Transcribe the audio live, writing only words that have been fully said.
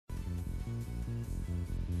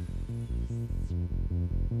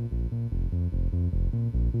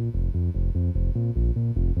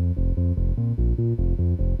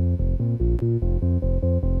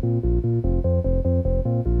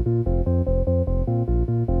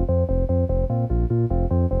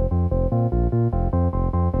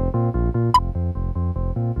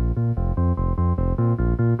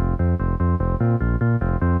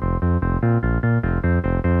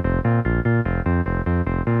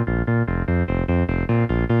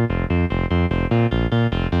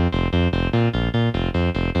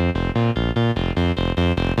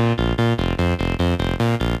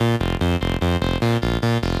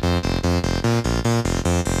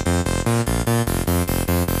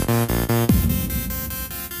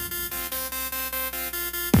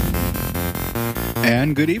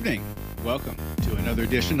and good evening. Welcome to another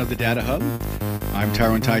edition of the Data Hub. I'm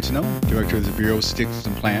Tyrone Titano, Director of the Bureau of Statistics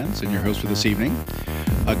and Plans, and your host for this evening.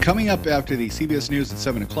 Coming up after the CBS News at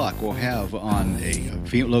 7 o'clock, we'll have on a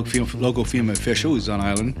local FEMA official who's on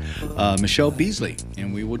island, Michelle Beasley,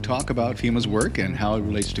 and we will talk about FEMA's work and how it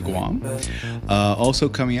relates to Guam. Also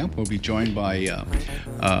coming up, we'll be joined by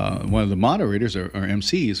one of the moderators or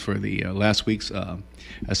MCs for the last week's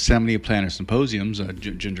Assembly of Planners Symposiums,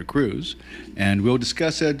 Ginger Cruz, and we'll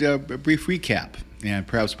discuss a brief recap and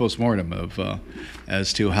perhaps postmortem of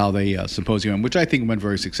as to how the symposium, which I think went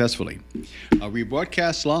very successfully. We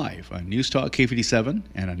broadcast live on News Talk K57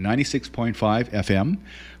 and on 96.5 FM.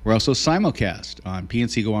 We're also simulcast on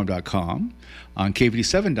pncguam.com, on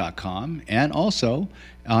k57.com, and also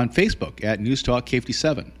on Facebook at News Talk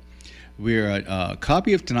K57. We're a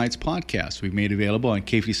copy of tonight's podcast we've made available on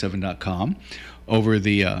k57.com over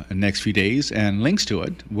the next few days, and links to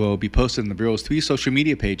it will be posted on the Bureau's 3 social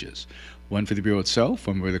media pages. One for the Bureau itself,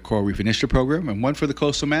 one for the Coral Reef Initiative Program, and one for the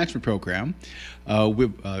Coastal Management Program,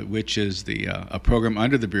 which is a program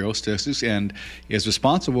under the Bureau of Statistics and is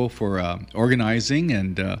responsible for organizing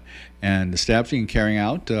and establishing and carrying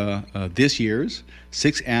out this year's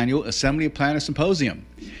 6th Annual Assembly of Planners Symposium.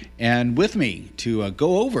 And with me to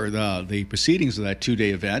go over the proceedings of that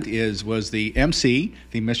 2-day event was the MC,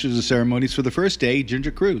 the Mistress of Ceremonies for the first day,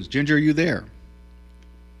 Ginger Cruz. Ginger, are you there?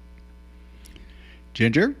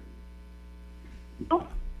 Ginger? Oh.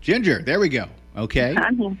 Ginger, there we go. Okay.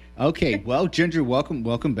 I'm here. Okay. Well, Ginger,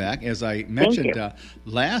 welcome back. As I mentioned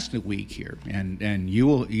last week here, and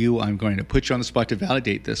I'm going to put you on the spot to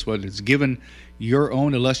validate this. What has given your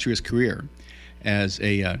own illustrious career as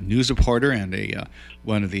a news reporter and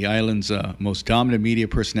one of the island's most dominant media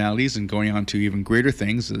personalities, and going on to even greater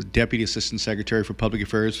things, the Deputy Assistant Secretary for Public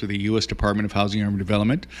Affairs for the U.S. Department of Housing and Urban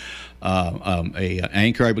Development, a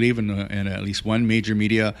anchor, I believe, in at least one major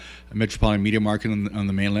metropolitan media market on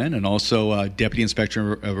the mainland, and also Deputy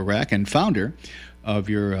Inspector of Iraq and founder of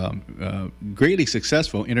your greatly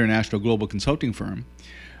successful international global consulting firm.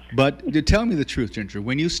 But to tell me the truth, Ginger,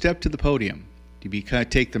 when you stepped to the podium to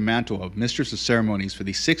take the mantle of Mistress of Ceremonies for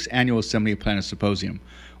the 6th Annual Assembly of Planners Symposium,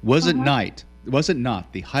 was it not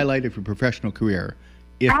the highlight of your professional career,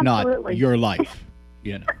 if Absolutely. not your life?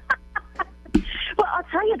 You know. Well, I'll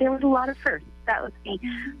tell you, there was a lot of firsts. That was the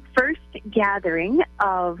first gathering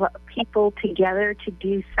of people together to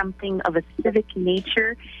do something of a civic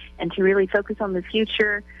nature and to really focus on the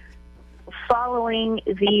future following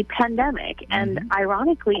the pandemic. And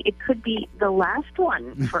ironically, it could be the last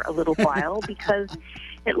one for a little while because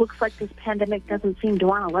it looks like this pandemic doesn't seem to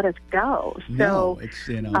want to let us go. No,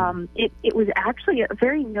 So it was actually a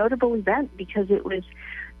very notable event because it was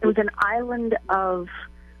an island of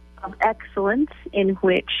excellence in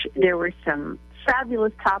which there were some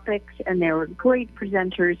fabulous topics and there were great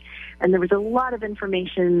presenters and there was a lot of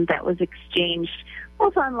information that was exchanged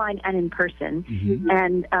both online and in person.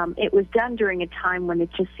 And it was done during a time when it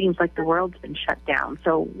just seems like the world's been shut down.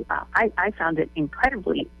 So I found it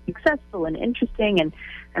incredibly successful and interesting and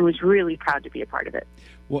was really proud to be a part of it.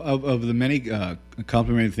 Well, of the many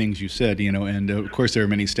complimentary things you said, and of course there are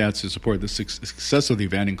many stats to support the success of the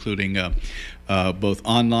event, including both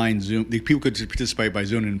online Zoom. The people could participate by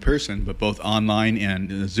Zoom and in person, but both online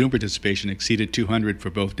and Zoom participation exceeded 200 for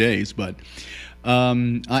both days. But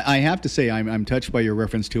I have to say I'm touched by your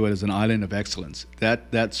reference to it as an island of excellence.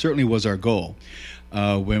 That certainly was our goal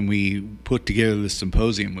when we put together this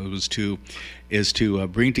symposium. It was to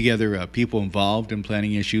bring together people involved in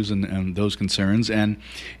planning issues and those concerns, and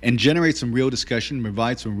generate some real discussion,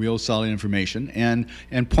 provide some real solid information, and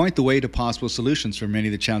point the way to possible solutions for many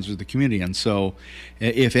of the challenges of the community. And so,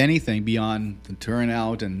 if anything, beyond the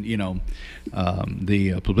turnout and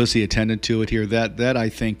the publicity attendant to it here, that I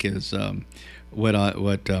think is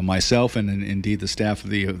what myself and indeed the staff of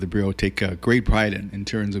the Bureau take great pride in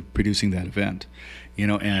terms of producing that event.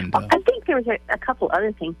 I think there was a couple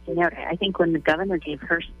other things to note. I think when the governor gave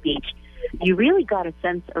her speech, you really got a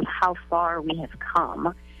sense of how far we have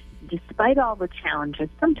come, despite all the challenges.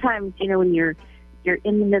 Sometimes, when you're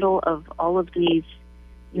in the middle of all of these,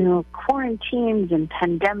 quarantines and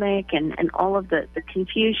pandemic and all of the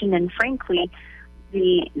confusion and, frankly,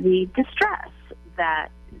 the distress that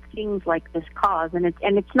things like this cause, and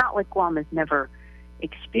it's not like Guam has never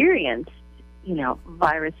experienced,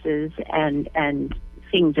 viruses and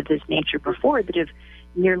things of this nature before that have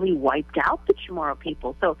nearly wiped out the Chamorro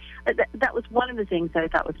people. So that was one of the things that I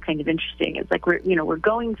thought was kind of interesting. It's like we're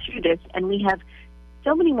going through this, and we have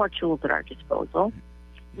so many more tools at our disposal.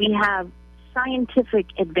 We have scientific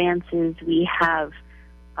advances. We have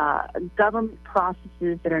government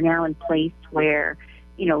processes that are now in place where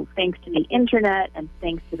thanks to the internet and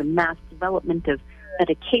thanks to the mass development of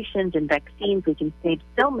medications and vaccines, we can save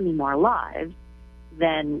so many more lives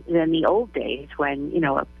than the old days when,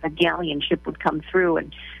 a galleon ship would come through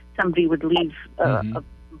and somebody would leave a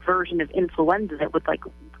version of influenza that would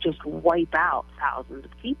just wipe out thousands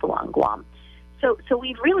of people on Guam. So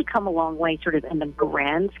we've really come a long way sort of in the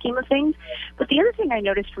grand scheme of things. But the other thing I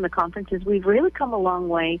noticed from the conference is we've really come a long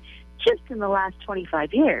way just in the last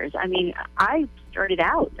 25 years. I mean, I started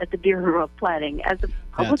out at the Bureau of Planning as a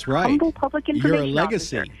humble public information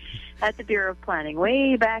officer at the Bureau of Planning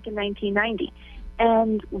way back in 1990.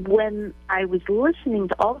 And when I was listening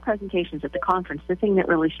to all the presentations at the conference, the thing that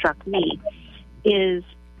really struck me is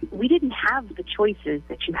we didn't have the choices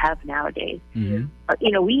that you have nowadays.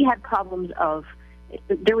 We had problems of,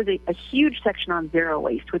 there was a huge section on zero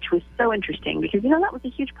waste, which was so interesting because, that was a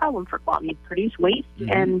huge problem for Guam. You produce waste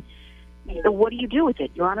and what do you do with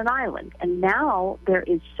it? You're on an island. And now there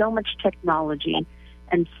is so much technology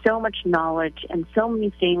and so much knowledge and so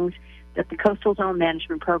many things that the Coastal Zone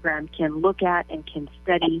Management Program can look at and can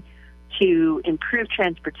study to improve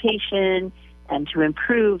transportation and to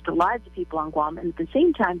improve the lives of people on Guam, and at the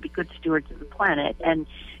same time be good stewards of the planet. And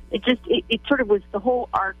it sort of was the whole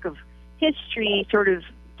arc of history sort of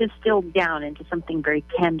distilled down into something very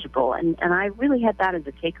tangible, and I really had that as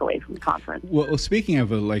a takeaway from the conference. Well, speaking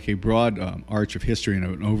of a broad arch of history and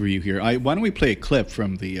an overview here, why don't we play a clip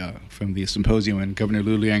from the symposium and Governor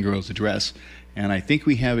Lulu Angaro's address, and I think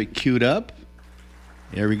we have it queued up.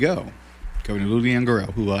 There we go. Governor Lulu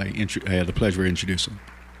Angaro, who I had the pleasure of introducing.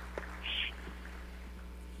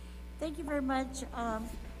 Thank you very much,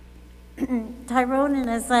 Tyrone, and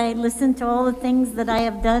as I listen to all the things that I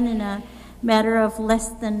have done in a matter of less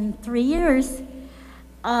than 3 years,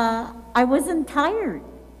 I wasn't tired.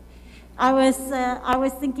 I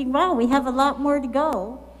was thinking, wow, we have a lot more to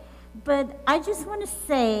go. But I just want to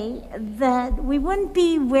say that we wouldn't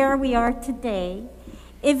be where we are today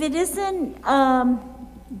if it isn't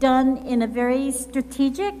done in a very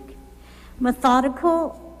strategic,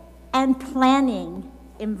 methodical, and planning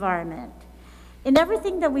environment. In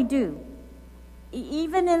everything that we do,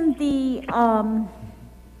 even in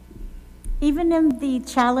the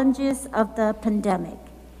challenges of the pandemic,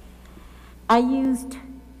 I used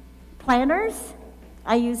planners,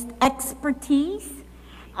 I used expertise,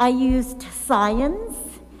 I used science,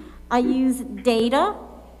 I used data,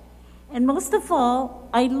 and most of all,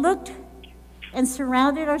 I looked and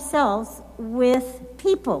surrounded ourselves with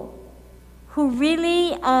people who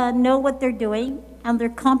really know what they're doing and they're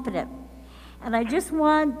competent. And I just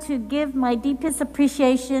want to give my deepest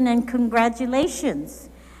appreciation and congratulations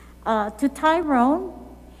to Tyrone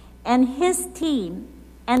and his team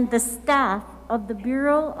and the staff of the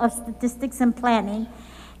Bureau of Statistics and Planning,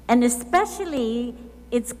 and especially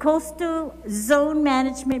its Coastal Zone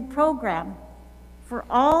Management Program for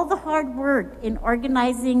all the hard work in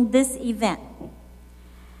organizing this event,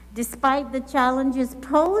 despite the challenges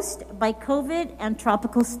posed by COVID and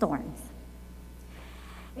tropical storms.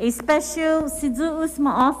 A special Sidzu'us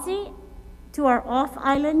Ma'asi to our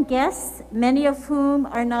off-island guests, many of whom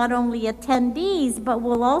are not only attendees, but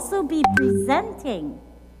will also be presenting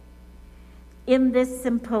in this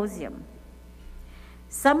symposium.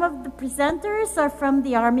 Some of the presenters are from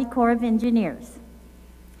the Army Corps of Engineers.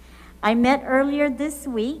 I met earlier this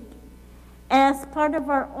week as part of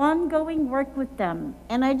our ongoing work with them.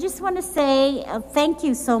 And I just want to say thank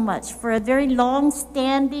you so much for a very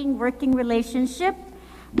long-standing working relationship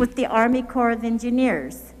with the Army Corps of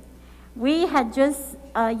Engineers. We had just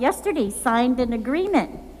yesterday signed an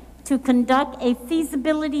agreement to conduct a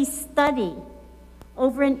feasibility study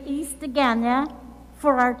over in East Agana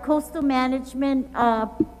for our coastal management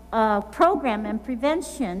program and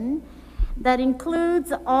prevention that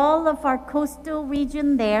includes all of our coastal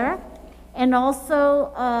region there and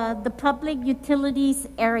also the public utilities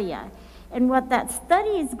area. And what that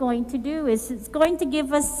study is going to do is it's going to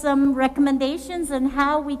give us some recommendations on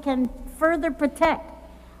how we can further protect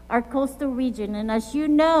our coastal region. And as you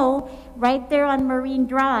know, right there on Marine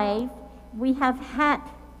Drive, we have had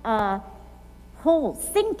holes,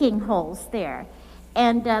 sinking holes there.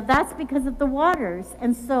 And that's because of the waters.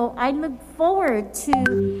 And so I look forward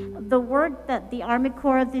to the work that the Army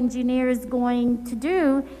Corps of Engineers is going to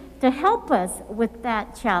do to help us with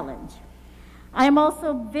that challenge. I am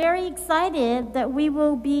also very excited that we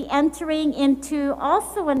will be entering into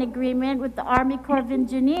also an agreement with the Army Corps of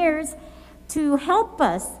Engineers to help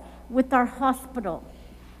us with our hospital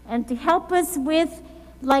and to help us with,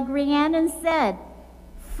 like Rhiannon said,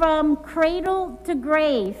 from cradle to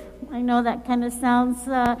grave. I know that kind of sounds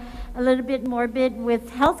a little bit morbid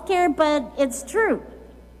with healthcare, but it's true.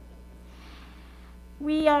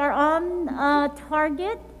 We are on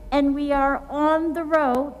target, and we are on the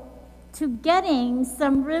road to getting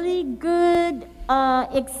some really good,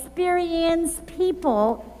 experienced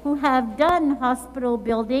people who have done hospital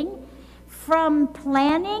building, from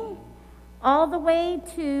planning all the way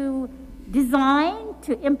to design,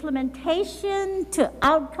 to implementation, to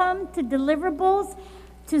outcome, to deliverables,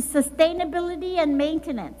 to sustainability and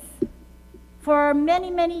maintenance for many,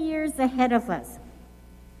 many years ahead of us.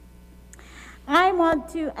 I want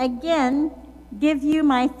to again give you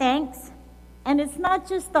my thanks, and it's not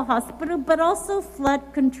just the hospital, but also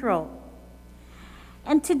flood control.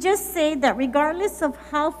 And to just say that regardless of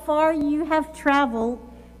how far you have traveled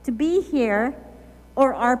to be here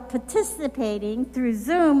or are participating through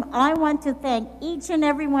Zoom, I want to thank each and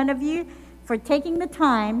every one of you for taking the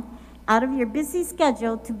time out of your busy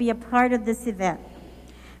schedule to be a part of this event.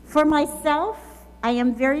 For myself, I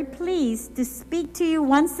am very pleased to speak to you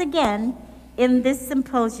once again in this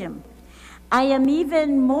symposium. I am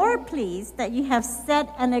even more pleased that you have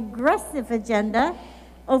set an aggressive agenda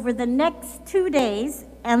over the next 2 days,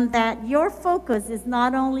 and that your focus is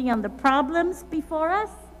not only on the problems before us,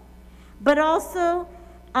 but also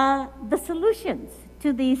the solutions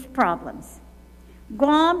to these problems.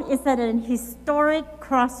 Guam is at an historic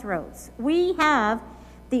crossroads. We have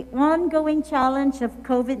the ongoing challenge of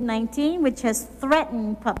COVID-19, which has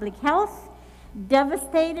threatened public health,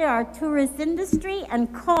 devastated our tourist industry,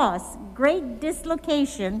 and caused great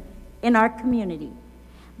dislocation in our community.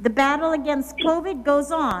 The battle against COVID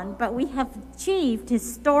goes on, but we have achieved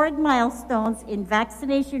historic milestones in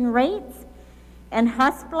vaccination rates, and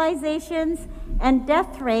hospitalizations and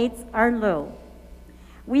death rates are low.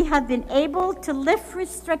 We have been able to lift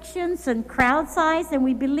restrictions on crowd size, and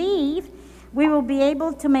we believe we will be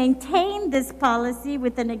able to maintain this policy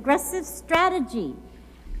with an aggressive strategy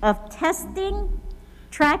of testing,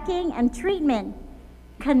 tracking, and treatment,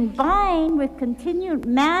 combined with continued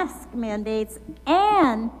mask mandates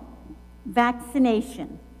and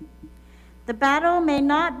vaccination. The battle may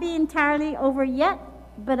not be entirely over yet,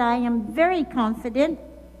 but I am very confident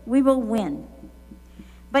we will win.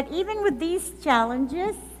 But even with these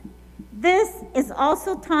challenges, this is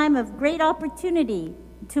also a time of great opportunity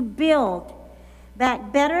to build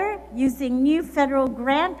back better using new federal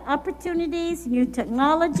grant opportunities, new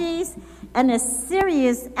technologies, and a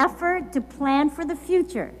serious effort to plan for the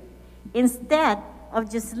future instead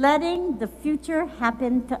of just letting the future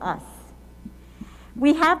happen to us.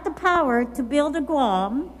 We have the power to build a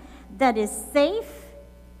Guam that is safe,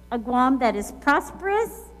 a Guam that is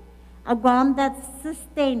prosperous, a Guam that's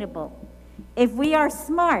sustainable, if we are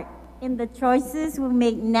smart in the choices we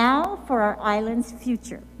make now for our island's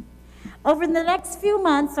future. Over the next few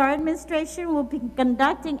months, our administration will be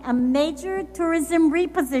conducting a major tourism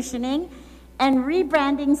repositioning and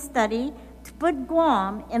rebranding study to put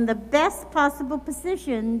Guam in the best possible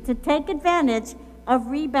position to take advantage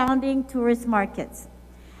of rebounding tourist markets.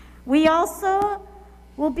 We also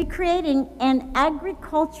will be creating an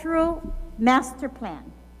agricultural master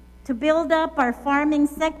plan to build up our farming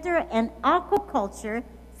sector and aquaculture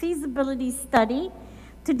feasibility study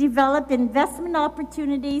to develop investment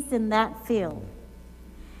opportunities in that field.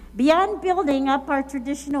 Beyond building up our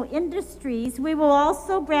traditional industries, we will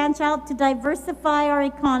also branch out to diversify our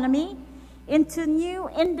economy into new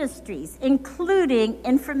industries, including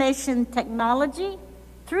information technology,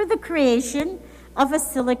 through the creation of a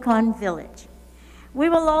Silicon Village. We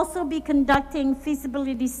will also be conducting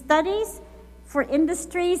feasibility studies for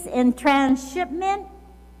industries in transshipment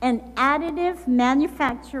and additive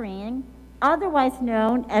manufacturing, otherwise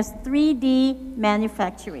known as 3D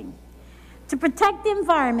manufacturing. To protect the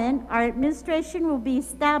environment, our administration will be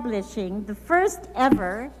establishing the first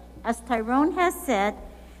ever, as Tyrone has said,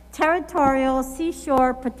 territorial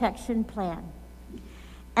seashore protection plan.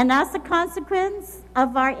 And as a consequence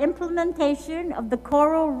of our implementation of the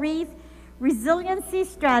Coral Reef Resiliency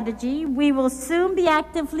Strategy, we will soon be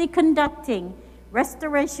actively conducting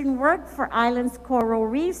restoration work for island's coral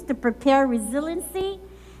reefs to prepare resiliency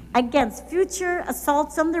against future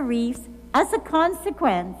assaults on the reefs as a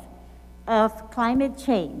consequence of climate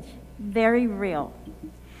change. Very real.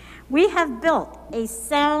 We have built a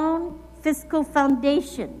sound fiscal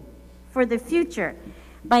foundation for the future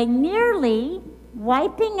by nearly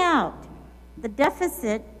wiping out the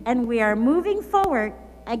deficit, and we are moving forward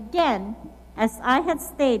again, as I had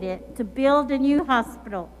stated, to build a new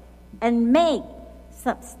hospital and make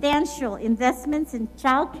substantial investments in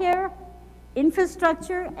childcare,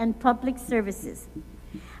 infrastructure, and public services.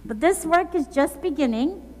 But this work is just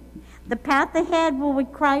beginning. The path ahead will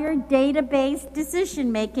require data-based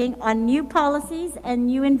decision-making on new policies and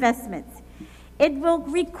new investments. It will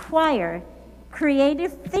require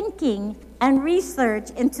creative thinking, and research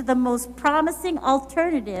into the most promising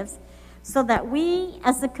alternatives so that we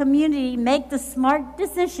as a community make the smart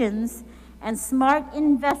decisions and smart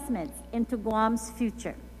investments into Guam's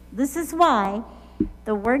future. This is why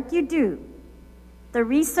the work you do, the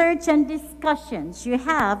research and discussions you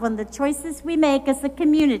have on the choices we make as a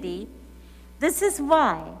community, this is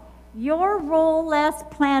why your role as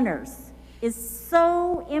planners is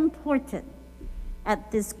so important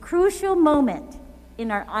at this crucial moment in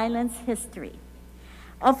our island's history.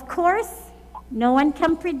 Of course, no one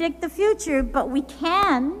can predict the future, but we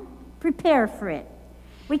can prepare for it.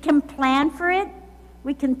 We can plan for it.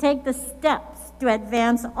 We can take the steps to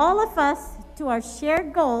advance all of us to our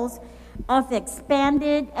shared goals of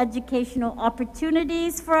expanded educational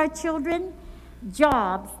opportunities for our children,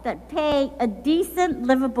 jobs that pay a decent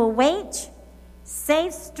livable wage,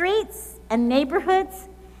 safe streets and neighborhoods,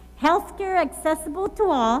 healthcare accessible to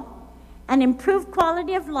all, and improved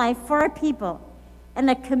quality of life for our people, and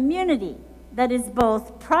a community that is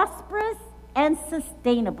both prosperous and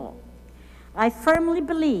sustainable. I firmly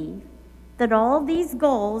believe that all these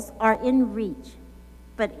goals are in reach,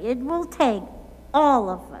 but it will take all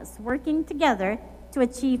of us working together to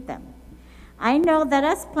achieve them. I know that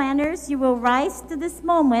as planners, you will rise to this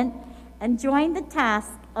moment and join the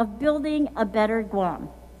task of building a better Guam.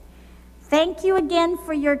 Thank you again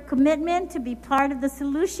for your commitment to be part of the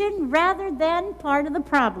solution rather than part of the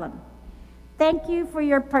problem. Thank you for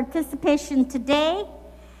your participation today.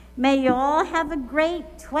 May you all have a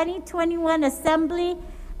great 2021 Assembly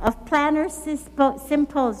of Planners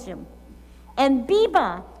Symposium. And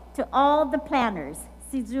Biba to all the planners.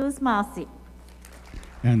 Si Jus Masi.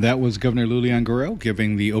 And that was Governor Lulian Guerrero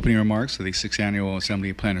giving the opening remarks of the 6th Annual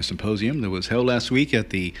Assembly Planner Symposium that was held last week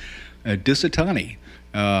at the Disatani.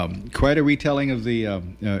 Quite a retelling of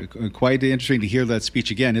the, quite interesting to hear that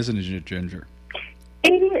speech again, isn't it, Ginger? It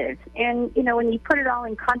is. And, you know, when you put it all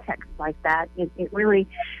in context like that, it really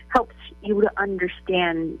helps you to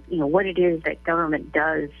understand, you know, what it is that government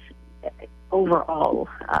does overall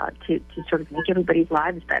to sort of make everybody's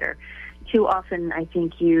lives better. Too often, I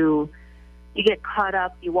think you get caught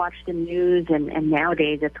up, you watch the news, and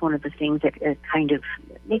nowadays that's one of the things that kind of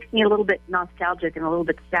makes me a little bit nostalgic and a little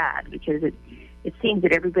bit sad, because it seems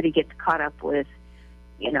that everybody gets caught up with,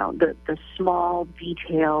 you know, the small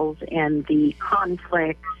details and the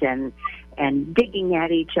conflicts and digging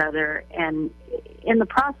at each other. And in the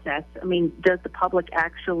process, I mean, does the public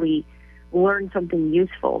actually learn something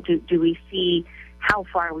useful? Do we see how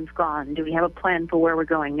far we've gone? Do we have a plan for where we're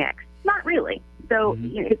going next? Not really. So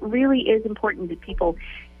you know, it really is important that people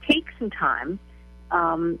take some time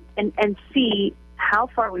and see how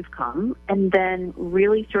far we've come, and then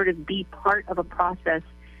really sort of be part of a process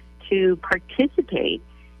to participate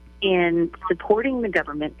in supporting the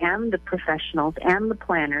government and the professionals and the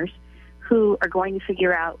planners who are going to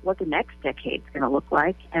figure out what the next decade is going to look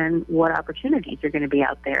like and what opportunities are going to be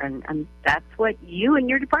out there. And that's what you and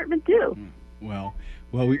your department do. Well,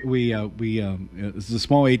 we this is a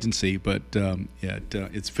small agency, but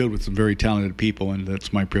it's filled with some very talented people, and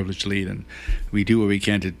that's my privilege to lead. And we do what we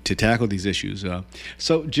can to tackle these issues.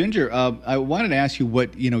 So, Ginger, I wanted to ask you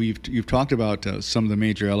what you've talked about some of the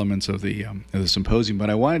major elements of the symposium, but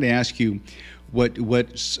I wanted to ask you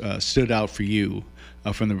what stood out for you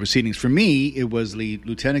from the proceedings. For me, it was the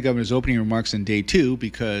Lieutenant Governor's opening remarks in day 2,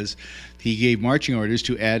 because he gave marching orders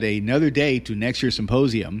to add another day to next year's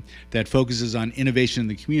symposium that focuses on innovation in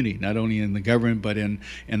the community, not only in the government but in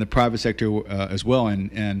the private sector as well,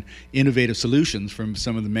 and innovative solutions from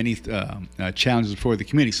some of the many challenges before the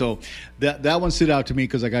community. So that one stood out to me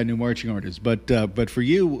because I got new marching orders. But for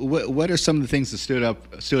you, what are some of the things that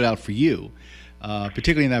stood out for you,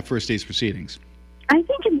 particularly in that first day's proceedings? I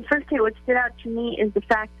think in the first day, what stood out to me is the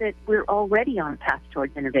fact that we're already on a path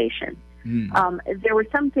towards innovation. There were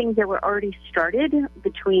some things that were already started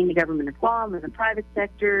between the government of Guam and the private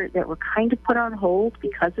sector that were kind of put on hold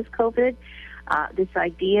because of COVID. This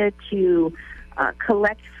idea to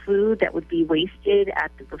collect food that would be wasted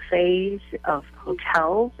at the buffets of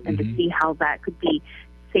hotels and to see how that could be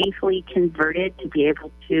safely converted to be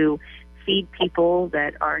able to feed people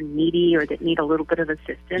that are needy or that need a little bit of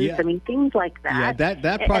assistance. Yeah. I mean, things like that. Yeah,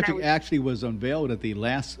 that project actually was unveiled at the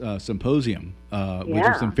last symposium, which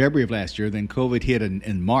was in February of last year. Then COVID hit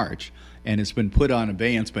in March, and it's been put on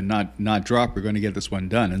abeyance but not dropped. We're going to get this one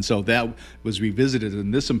done. And so that was revisited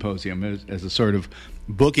in this symposium as a sort of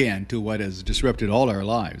bookend to what has disrupted all our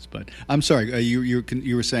lives. But I'm sorry,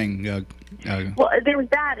 you were saying... well, there was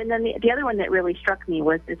that, and then the other one that really struck me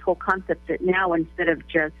was this whole concept that now instead of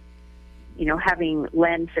just having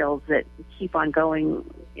landfills that keep on going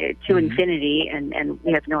to infinity, and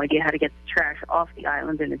we have no idea how to get the trash off the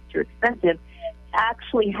island, and it's too expensive,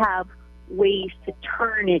 actually have ways to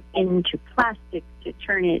turn it into plastic, to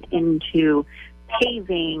turn it into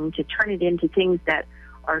paving, to turn it into things that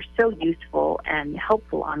are so useful and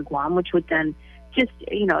helpful on Guam, which would then just,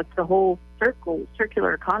 it's the whole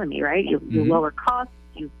circular economy, right? You lower costs,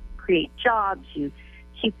 you create jobs, you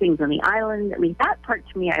keep things on the island. I mean, that part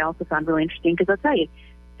to me I also found really interesting, because I'll tell you,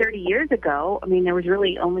 30 years ago, I mean, there was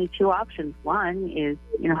really only two options. One is,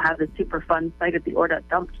 have the Superfund site at the Ordot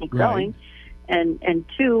dump keep going. And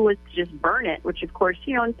two was to just burn it, which, of course,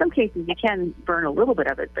 in some cases you can burn a little bit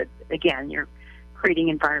of it, but again, you're creating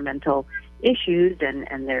environmental issues,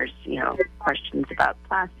 and there's, questions about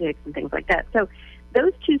plastics and things like that. So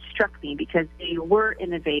those two struck me because they were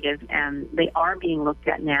innovative, and they are being looked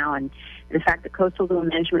at now. And the fact that Coastal Zone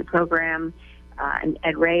Management Program and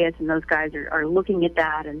Ed Reyes and those guys are looking at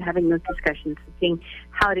that and having those discussions and seeing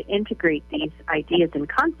how to integrate these ideas and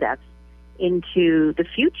concepts into the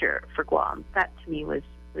future for Guam. That, to me, was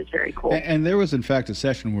very cool. And there was, in fact, a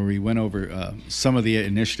session where we went over some of the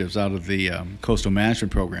initiatives out of the Coastal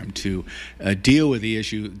Management Program to deal with the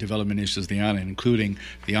development issues of the island, including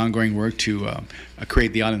the ongoing work to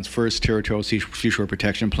create the island's first territorial seashore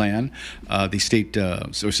protection plan, the state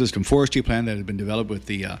system forestry plan that had been developed with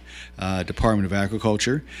the Department of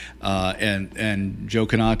Agriculture, and Joe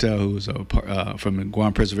Kanata, who's from the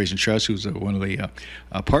Guam Preservation Trust, who's one of the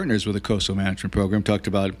partners with the Coastal Management Program, talked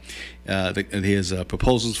about his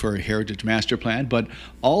proposals for a heritage master plan. But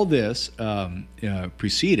all this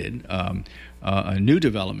preceded a new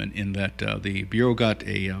development in that the Bureau got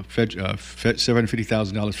a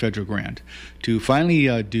 $750,000 federal grant to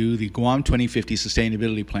finally do the Guam 2050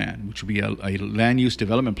 Sustainability Plan, which will be a land use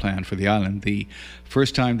development plan for the island. The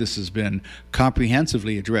first time this has been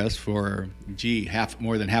comprehensively addressed for,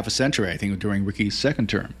 more than half a century, I think, during Ricky's second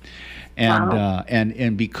term. And, wow.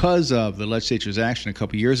 And because of the legislature's action a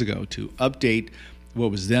couple years ago to update what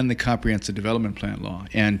was then the Comprehensive Development Plan law,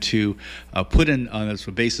 and to put in as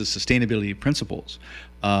a basis sustainability principles,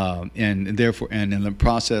 and therefore, and in the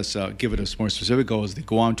process, give it a more specific goal as the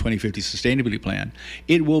Guam 2050 Sustainability Plan.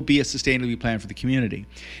 It will be a sustainability plan for the community,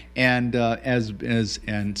 and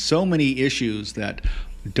and so many issues that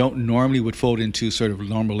don't normally would fold into sort of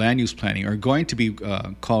normal land use planning are going to be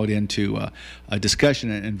called into a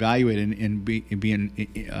discussion and evaluated and being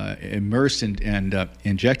immersed and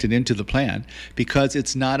injected into the plan, because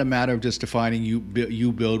it's not a matter of just defining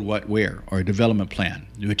you build what where, or a development plan,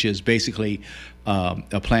 which is basically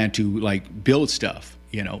a plan to build stuff.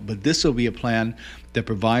 But this will be a plan that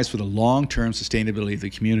provides for the long-term sustainability of the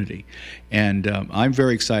community. And I'm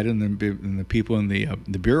very excited, and the people in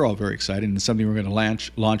the Bureau are very excited, and it's something we're going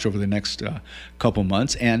to launch over the next couple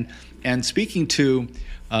months. And speaking to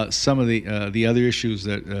some of the other issues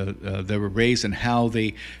that were raised and how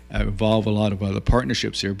they involve a lot of other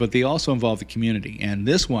partnerships here, but they also involve the community. And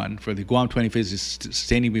this one, for the Guam 2050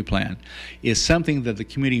 Sustainability Plan, is something that the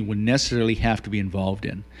community would necessarily have to be involved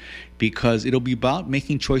in, because it'll be about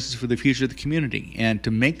making choices for the future of the community. And to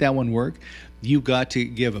make that one work, you've got to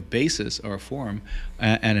give a basis or a forum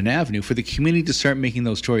and an avenue for the community to start making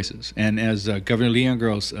those choices. And as Governor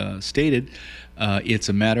Leon stated, it's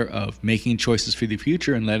a matter of making choices for the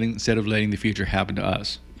future and instead of letting the future happen to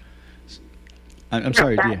us. I'm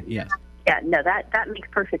sorry. Yeah, no, that makes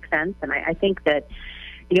perfect sense. And I think that,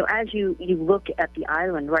 as you look at the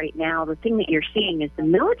island right now, the thing that you're seeing is the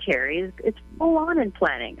military it's full on in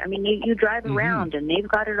planning. I mean, you drive around and they've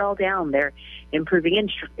got it all down. They're improving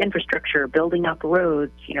infrastructure, building up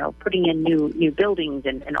roads, putting in new buildings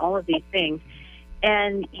and all of these things.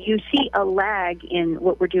 And you see a lag in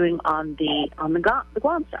what we're doing on the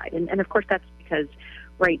Guam side. And of course, that's because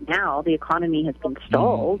right now the economy has been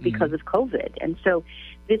stalled because of COVID. And so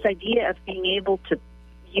this idea of being able to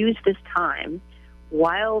use this time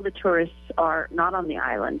while the tourists are not on the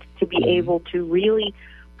island to be able to really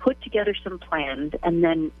put together some plans and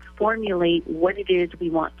then formulate what it is we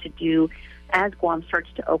want to do as Guam starts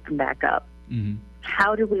to open back up.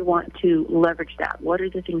 How do we want to leverage that? What are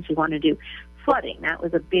the things we want to do? Flooding, that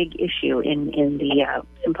was a big issue in the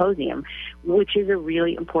symposium, which is a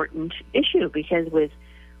really important issue, because with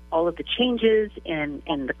all of the changes in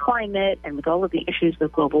the climate and with all of the issues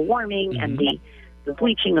with global warming and the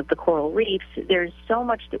bleaching of the coral reefs, there's so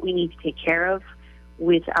much that we need to take care of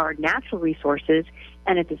with our natural resources,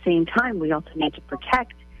 and at the same time we also need to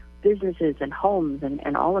protect businesses and homes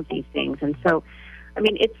and all of these things. And so, I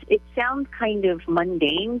mean, it sounds kind of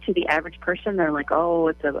mundane to the average person. They're like, oh,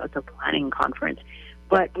 it's a planning conference.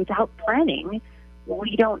 But without planning,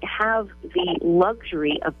 we don't have the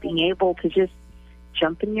luxury of being able to just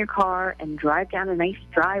jump in your car and drive down a nice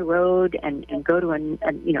dry road and go to a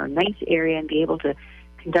nice area and be able to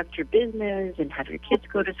conduct your business and have your kids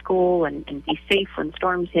go to school and be safe when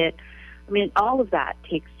storms hit. I mean, all of that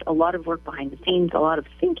takes a lot of work behind the scenes, a lot of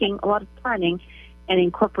thinking, a lot of planning, and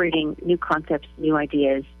incorporating new concepts, new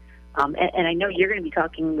ideas. And I know you're going to be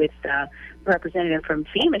talking with a representative from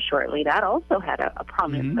FEMA shortly. That also had a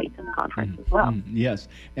prominent place in the conference as well. Yes,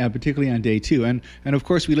 particularly on day two. And of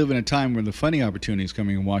course, we live in a time where the funding opportunities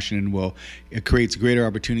coming in Washington it creates greater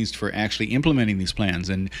opportunities for actually implementing these plans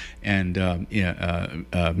and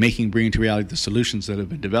bringing to reality the solutions that have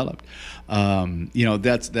been developed.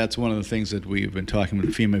 That's one of the things that we've been talking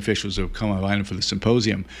with the FEMA officials who have come online for the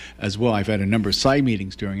symposium as well. I've had a number of side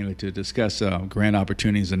meetings during it to discuss grant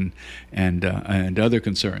opportunities and other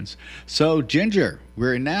concerns. So, Ginger,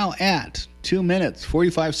 we're now at 2 minutes,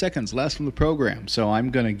 45 seconds left from the program. So I'm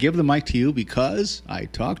going to give the mic to you because I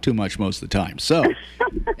talk too much most of the time. So,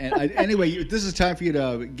 anyway, this is time for you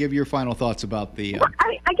to give your final thoughts about the...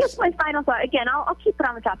 I guess my final thought, again, I'll keep it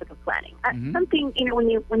on the topic of planning. Something, when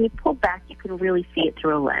you pull back, you can really see it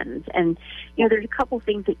through a lens. And, there's a couple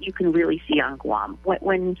things that you can really see on Guam.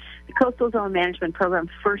 When the Coastal Zone Management Program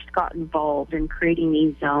first got involved in creating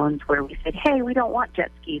these zones where we said, hey, we don't want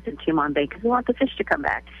jet skis in Tumon Bay because we want the fish to come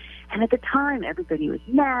back. And at the time, everybody was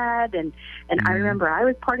mad, and I remember I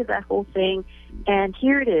was part of that whole thing. And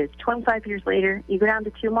here it is, 25 years later, you go down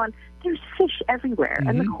to Tumon, there's fish everywhere,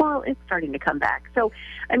 and the coral is starting to come back. So,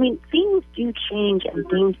 I mean, things do change and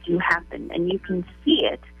things do happen, and you can see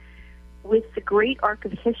it with the great arc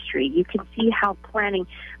of history. You can see how planning,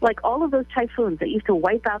 like all of those typhoons that used to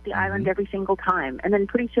wipe out the island every single time, and then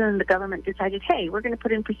pretty soon the government decided, hey, we're going to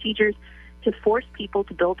put in procedures to force people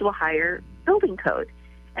to build to a higher building code.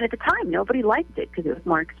 And at the time, nobody liked it because it was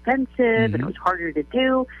more expensive and it was harder to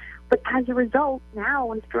do. But as a result, now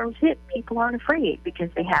when storms hit, people aren't afraid because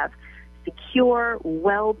they have secure,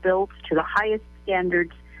 well-built, to the highest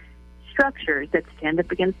standards structures that stand up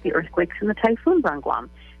against the earthquakes and the typhoons on Guam.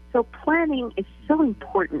 So planning is so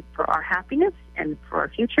important for our happiness and for our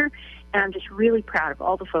future. And I'm just really proud of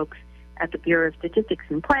all the folks at the Bureau of Statistics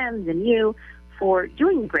and Plans and you for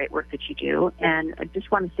doing the great work that you do. And I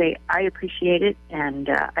just want to say I appreciate it, and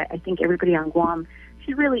I think everybody on Guam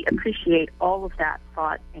should really appreciate all of that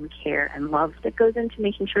thought and care and love that goes into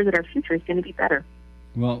making sure that our future is going to be better.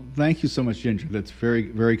 Well, thank you so much, Ginger. That's very,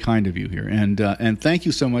 very kind of you here. And thank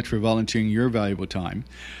you so much for volunteering your valuable time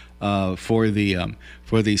for the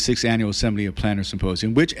 6th Annual Assembly of Planners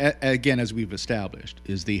Symposium, which, again, as we've established,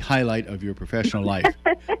 is the highlight of your professional life,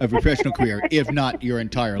 of your professional career, if not your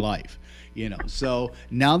entire life. So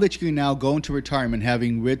now that you can now go into retirement,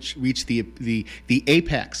 having reached the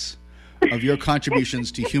apex of your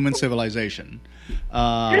contributions to human civilization,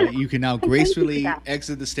 you can now gracefully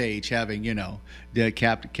exit the stage, having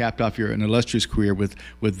capped off an illustrious career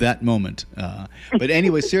with that moment. But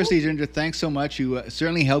anyway, seriously, Ginger, thanks so much. You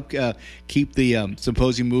certainly helped keep the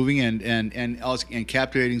symposium moving and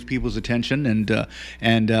captivating people's attention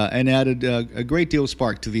and added a great deal of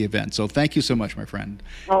spark to the event. So thank you so much, my friend.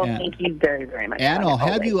 Oh, thank you very, very much. And I'll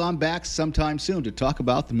have you on back sometime soon to talk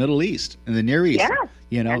about the Middle East and the Near East. Yeah.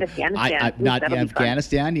 And Afghanistan. Not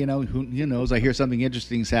Afghanistan. Who knows? I hear something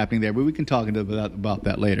interesting is happening there, but we can talk about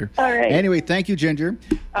that later. All right. Anyway, thank you, Ginger.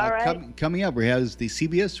 All right. Coming up, we have the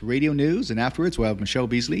CBS Radio News, and afterwards we'll have Michelle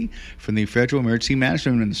Beasley from the Federal Emergency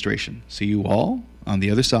Management Administration. See you all on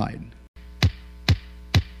the other side.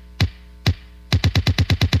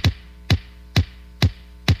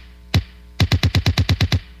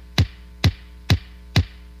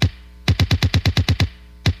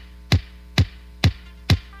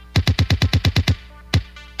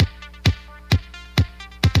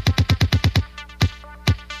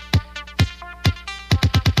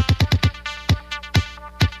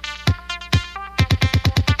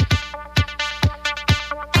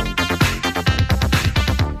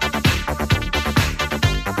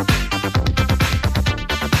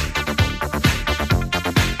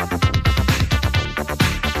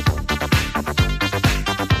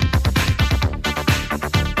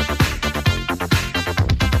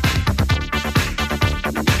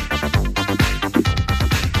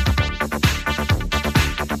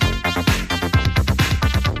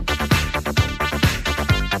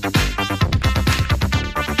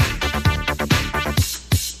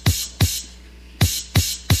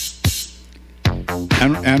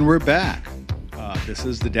 And we're back. This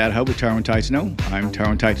is the Data Hub with Tyrone Titano. I'm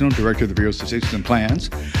Tyrone Titano, Director of the Bureau of Statistics and Plans.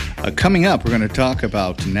 Coming up, we're going to talk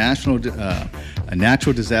about natural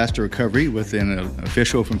disaster recovery with an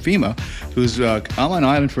official from FEMA who's on Long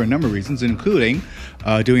Island for a number of reasons, including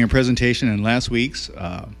doing a presentation in last week's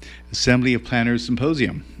Assembly of Planners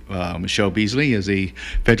Symposium. Michelle Beasley is a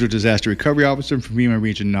Federal Disaster Recovery Officer from FEMA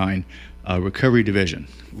Region 9 Recovery Division.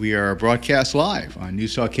 We are broadcast live on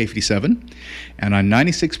News Talk K57 and on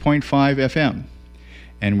 96.5 FM.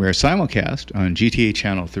 And we're simulcast on GTA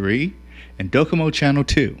Channel 3 and Docomo Channel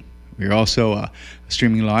 2. We're also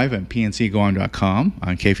streaming live on pncguam.com,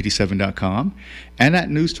 on k57.com, and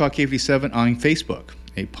at News Talk K57 on Facebook.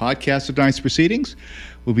 A podcast of tonight's proceedings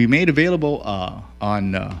will be made available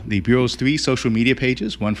on the Bureau's 3 social media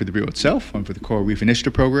pages, one for the Bureau itself, one for the Coral Reef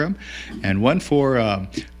Initiative Program, and one for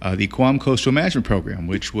the Guam Coastal Management Program,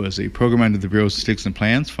 which was a program under the Bureau's Statistics and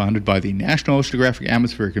Plans founded by the National Oceanographic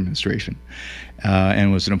Atmospheric Administration,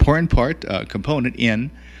 and was an important component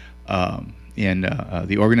in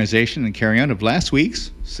the organization and carrying out of last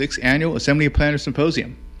week's 6th Annual Assembly of Planners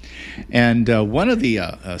Symposium. And one of the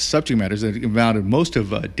subject matters that involved most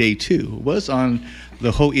of day 2 was on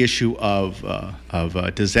the whole issue of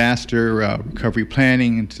disaster recovery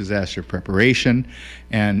planning and disaster preparation.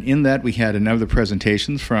 And in that, we had a number of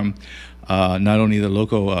presentations from not only the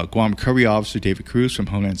local Guam Recovery Officer, David Cruz from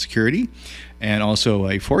Homeland Security, and also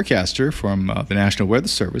a forecaster from the National Weather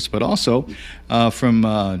Service, but also from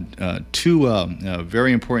 2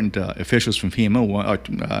 very important officials from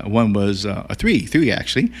FEMA. One was three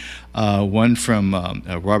actually. One from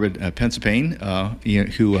Robert Pensapane,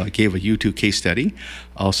 who gave a U2 case study.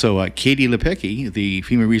 Also, Katie Lepecki, the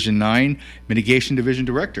FEMA Region 9 Mitigation Division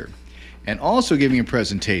Director. And also giving a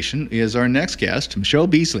presentation is our next guest, Michelle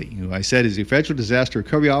Beasley, who I said is the Federal Disaster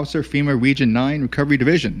Recovery Officer, FEMA Region 9 Recovery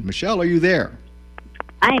Division. Michelle, are you there?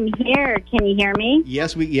 I'm here. Can you hear me?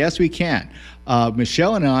 Yes, we can.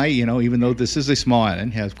 Michelle and I, even though this is a small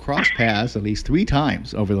island, have crossed paths at least 3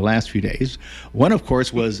 times over the last few days. One, of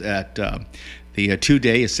course, was at the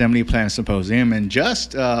 2-day Assembly of Planners Symposium, and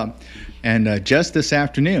just this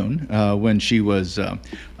afternoon, when she was,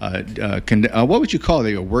 what would you call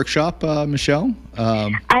it, a workshop, Michelle?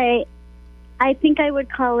 I think I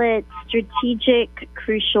would call it strategic,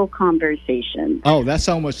 crucial conversations. Oh, that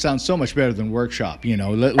sounds so much better than workshop.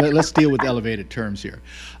 Let's deal with elevated terms here.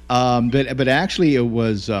 But actually, it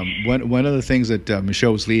was one of the things that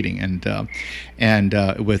Michelle was leading, and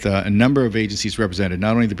with a number of agencies represented,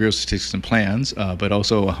 not only the Bureau of Statistics and Plans, but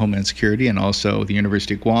also Homeland Security, and also the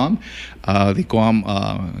University of Guam, the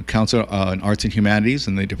Guam Council on Arts and Humanities,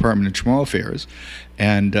 and the Department of External Affairs,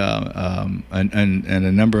 and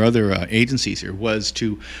a number of other agencies here, was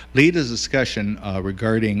to lead a discussion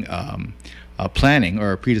regarding planning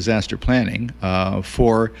or pre-disaster planning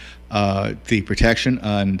for the protection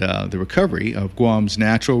and the recovery of Guam's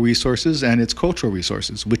natural resources and its cultural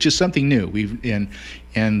resources, which is something new. We've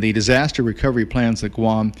in the disaster recovery plans that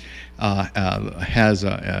Guam has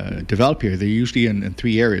developed here. They're usually in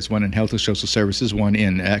 3 areas: one in health and social services, one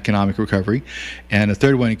in economic recovery, and a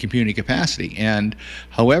third one in community capacity. And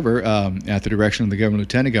however, at the direction of the Governor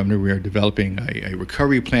Lieutenant Governor, we are developing a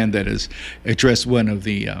recovery plan that has addressed one of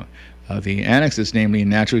the annexes, namely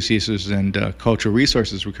natural resources and cultural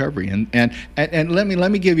resources recovery. And let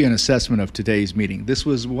me give you an assessment of today's meeting. This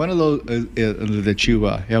was one of those that you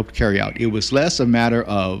helped carry out. It was less a matter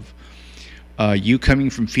of you coming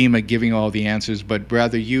from FEMA giving all the answers, but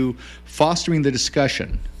rather you fostering the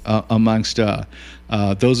discussion amongst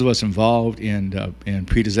those of us involved in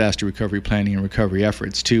pre-disaster recovery planning and recovery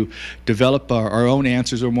efforts to develop our own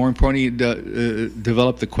answers, or more importantly,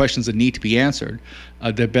 develop the questions that need to be answered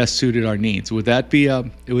that best suited our needs. Would that be a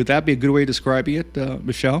good way of describing it,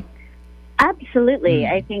 Michelle? Absolutely.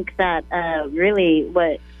 I think that really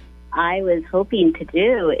what I was hoping to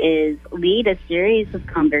do is lead a series of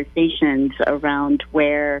conversations around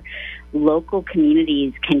where local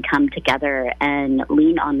communities can come together and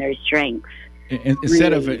lean on their strengths.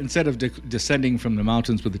 Instead of descending from the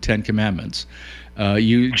mountains with the 10 Commandments,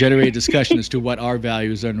 you generate a discussion as to what our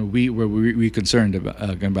values are and we're concerned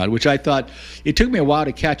about, which I thought it took me a while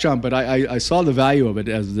to catch on, but I saw the value of it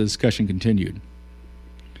as the discussion continued.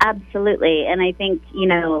 Absolutely. And I think,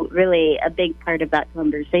 really a big part of that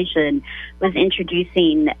conversation was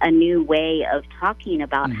introducing a new way of talking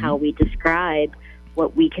about how we describe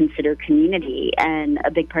what we consider community. And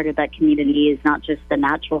a big part of that community is not just the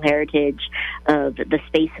natural heritage of the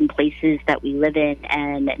space and places that we live in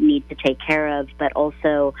and need to take care of, but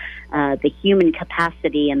also the human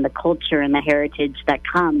capacity and the culture and the heritage that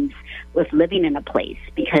comes with living in a place,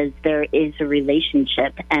 because there is a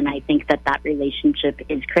relationship. And I think that that relationship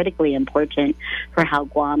is critically important for how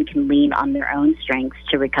Guam can lean on their own strengths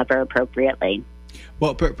to recover appropriately.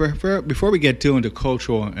 Well, before we get into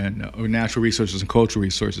cultural and or natural resources and cultural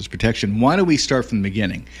resources protection, why don't we start from the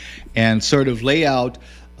beginning and sort of lay out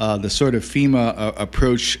the sort of FEMA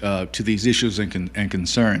approach to these issues and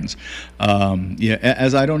concerns.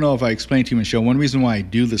 As I don't know if I explained to you, Michelle, one reason why I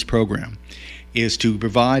do this program is to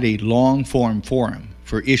provide a long-form forum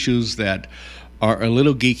for issues that are a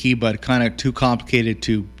little geeky but kind of too complicated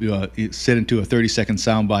to sit into a 30-second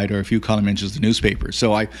soundbite or a few column inches of newspaper.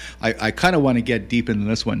 So I kind of want to get deep into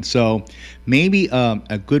this one. So maybe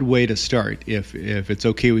a good way to start, if it's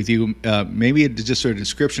okay with you, maybe just sort of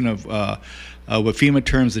description of what FEMA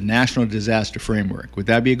terms the National Disaster Framework. Would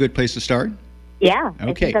that be a good place to start? Yeah,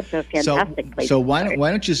 okay. I think that's a fantastic place. So why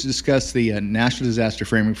don't you discuss the National Disaster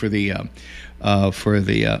Framework for the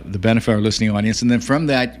benefit of our listening audience, and then from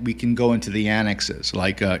that we can go into the annexes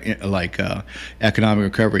like economic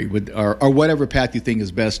recovery or whatever path you think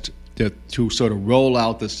is best to sort of roll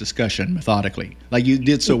out this discussion methodically, like you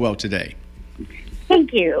did so well today.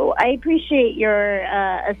 Thank you. I appreciate your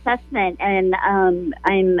assessment, and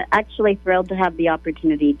I'm actually thrilled to have the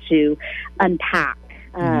opportunity to unpack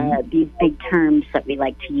these big terms that we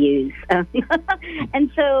like to use.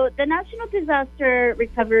 And so the National Disaster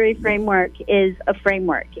Recovery Framework is a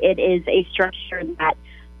framework. It is a structure that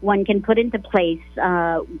one can put into place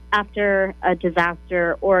after a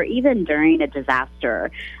disaster or even during a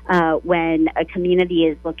disaster when a community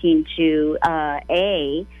is looking to,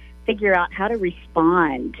 figure out how to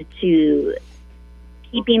respond to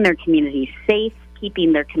keeping their community safe,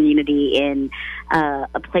 keeping their community in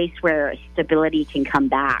a place where stability can come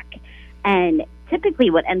back. And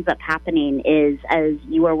typically what ends up happening is, as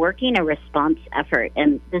you are working a response effort,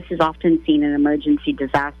 and this is often seen in emergency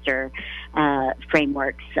disaster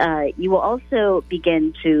frameworks, you will also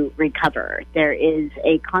begin to recover. There is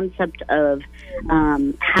a concept of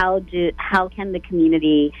how can the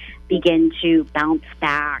community begin to bounce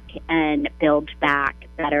back and build back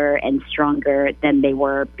better and stronger than they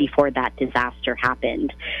were before that disaster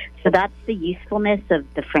happened. So that's the usefulness of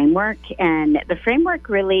the framework. And the framework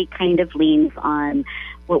really kind of leans on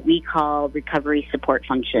what we call recovery support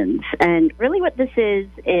functions. And really what this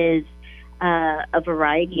is a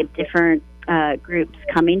variety of different groups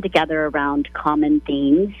coming together around common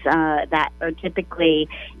themes that are typically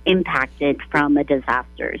impacted from a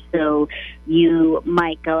disaster. So you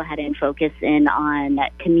might go ahead and focus in on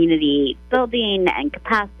community building and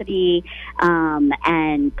capacity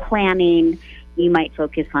and planning. You might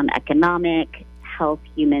focus on economic, health,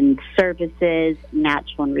 human services,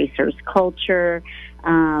 natural and resource culture.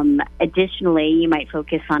 Additionally, you might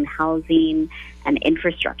focus on housing and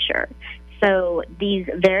infrastructure. So these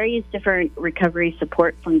various different recovery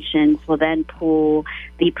support functions will then pull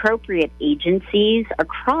the appropriate agencies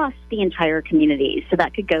across the entire community. So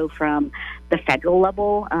that could go from the federal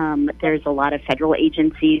level. There's a lot of federal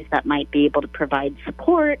agencies that might be able to provide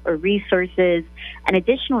support or resources. And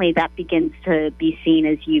additionally, that begins to be seen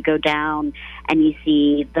as you go down and you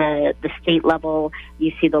see the state level,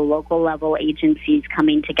 you see the local level agencies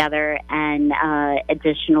coming together, and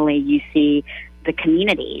additionally, you see the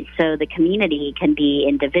community. So the community can be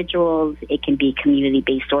individuals, it can be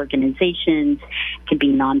community-based organizations, it can be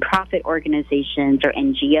nonprofit organizations or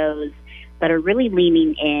NGOs that are really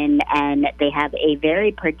leaning in, and they have a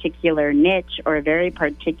very particular niche or a very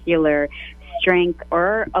particular strength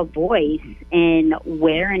or a voice in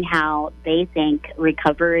where and how they think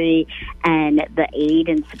recovery and the aid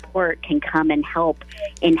and support can come and help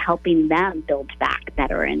in helping them build back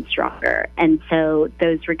better and stronger. And so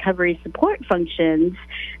those recovery support functions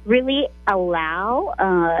really allow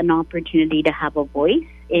an opportunity to have a voice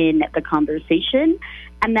in the conversation,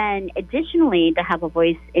 and then additionally to have a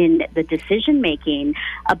voice in the decision making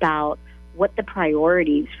about what the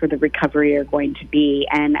priorities for the recovery are going to be.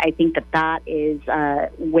 And I think that is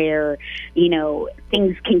where,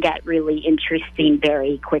 things can get really interesting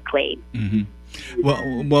very quickly.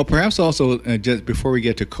 Mm-hmm. Well, perhaps also just before we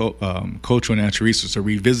get to cultural and natural resources, or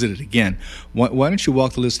revisit it again, why don't you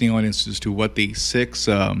walk the listening audience as to what the six,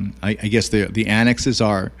 I guess the annexes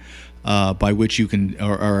are, by which you can,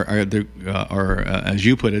 or as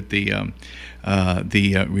you put it,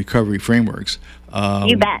 the recovery frameworks.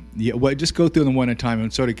 You bet. Yeah, well, just go through them one at a time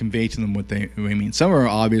and sort of convey to them what they mean. Some are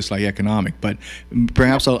obvious, like economic, but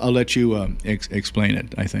perhaps I'll let you explain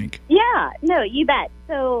it, I think. Yeah, no, you bet.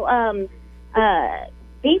 So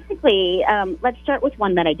basically, let's start with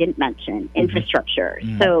one that I didn't mention, infrastructure.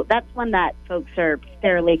 Mm-hmm. So that's one that folks are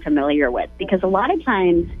fairly familiar with, because a lot of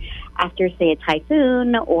times after, say, a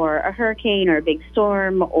typhoon or a hurricane or a big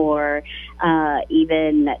storm or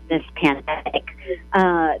even this pandemic,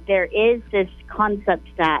 there is this concept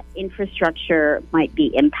that infrastructure might be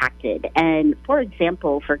impacted. And, for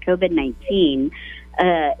example, for COVID-19,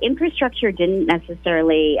 infrastructure didn't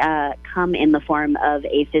necessarily come in the form of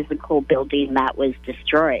a physical building that was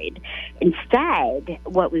destroyed. Instead,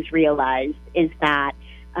 what was realized is that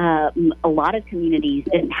a lot of communities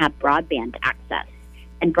didn't have broadband access.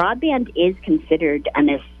 And broadband is considered an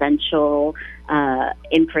essential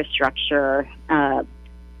infrastructure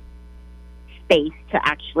space to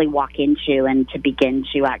actually walk into and to begin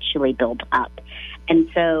to actually build up. And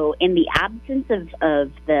so in the absence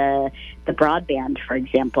of the broadband, for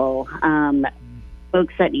example,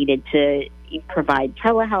 folks that needed to provide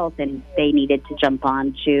telehealth and they needed to jump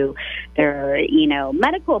on to their,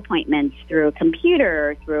 medical appointments through a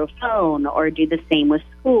computer or through a phone, or do the same with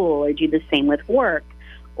school, or do the same with work,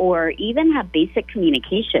 or even have basic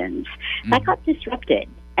communications, that got disrupted.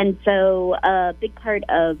 And so a big part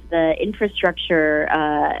of the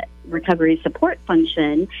infrastructure recovery support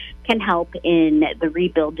function can help in the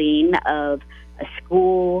rebuilding of a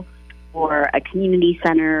school or a community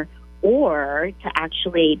center, or to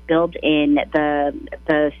actually build in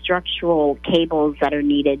the structural cables that are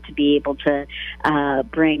needed to be able to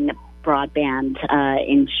bring broadband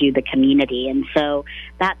into the community. And so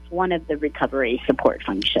that's one of the recovery support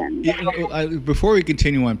functions. Before we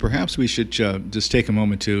continue on, perhaps we should just take a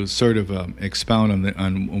moment to sort of expound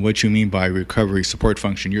on what you mean by recovery support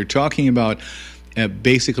function. You're talking about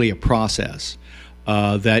basically a process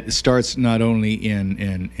that starts not only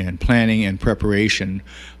in planning and preparation,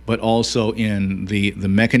 but also in the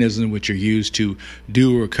mechanism which are used to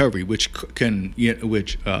do recovery, which can,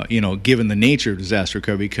 given the nature of disaster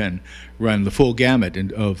recovery, can run the full gamut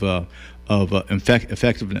of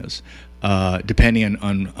effectiveness, depending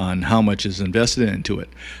on how much is invested into it.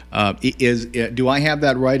 Do I have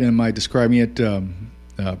that right? Am I describing it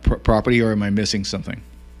properly, or am I missing something?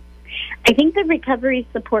 I think the recovery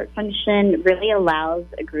support function really allows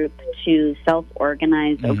a group to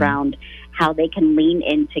self-organize around how they can lean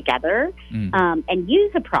in together and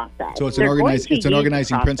use a process. So it's an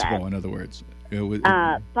organizing principle, in other words.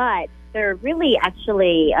 But they're really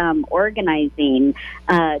actually organizing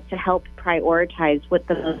to help prioritize what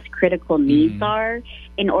the most critical needs are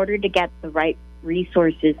in order to get the right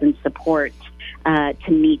resources and support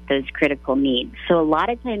to meet those critical needs. So a lot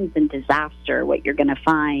of times in disaster, what you're going to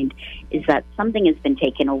find is that something has been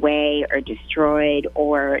taken away or destroyed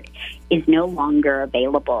or is no longer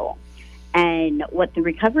available. And what the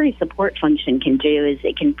recovery support function can do is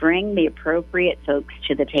it can bring the appropriate folks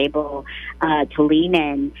to the table to lean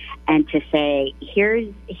in and to say,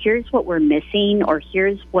 here's what we're missing, or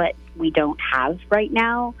here's what we don't have right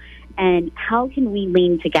now, and how can we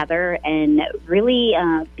lean together and really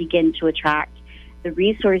begin to attract the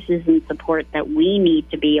resources and support that we need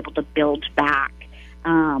to be able to build back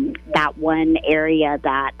that one area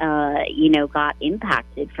that, got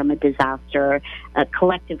impacted from a disaster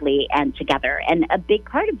collectively and together. And a big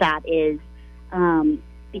part of that is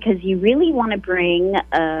because you really want to bring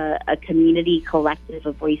a community collective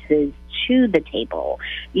of voices to the table.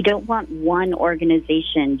 You don't want one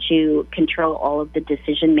organization to control all of the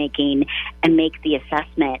decision-making and make the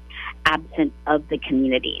assessment absent of the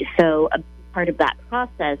community. So a part of that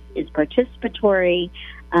process is participatory,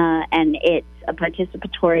 and it's a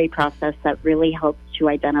participatory process that really helps to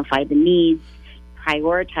identify the needs,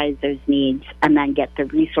 prioritize those needs, and then get the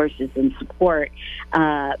resources and support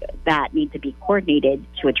that need to be coordinated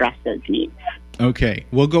to address those needs. Okay,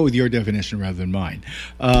 we'll go with your definition rather than mine.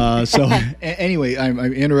 Anyway, I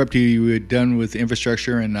interrupted you. You were done with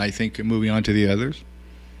infrastructure, and I think moving on to the others?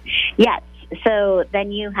 Yes. So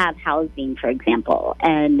then you have housing, for example,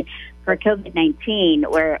 and for COVID-19,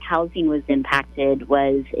 where housing was impacted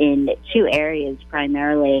was in two areas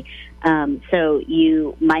primarily. So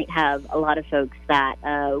you might have a lot of folks that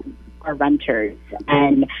are renters,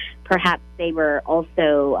 and perhaps they were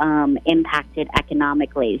also impacted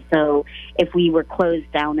economically. So if we were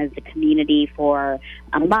closed down as a community for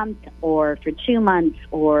a month or for 2 months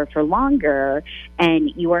or for longer, and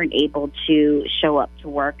you weren't able to show up to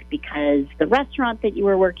work because the restaurant that you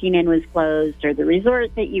were working in was closed, or the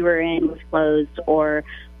resort that you were in was closed, or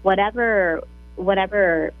whatever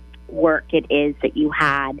work it is that you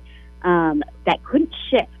had that couldn't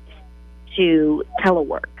shift to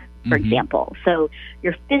telework, for example. So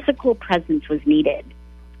your physical presence was needed.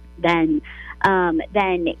 Then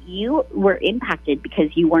you were impacted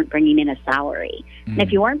because you weren't bringing in a salary. And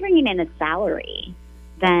if you weren't bringing in a salary,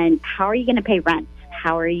 then how are you going to pay rent?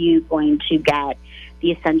 How are you going to get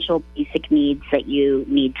the essential basic needs that you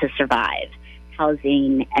need to survive?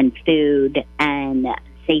 Housing and food and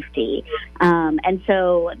safety. And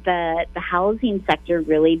so the housing sector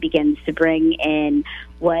really begins to bring in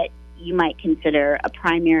what you might consider a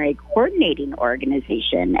primary coordinating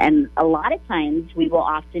organization. And a lot of times we will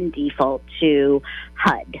often default to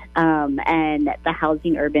HUD and the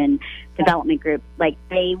Housing Urban Development Group. Like,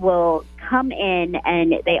 they will come in,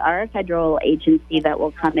 and they are a federal agency that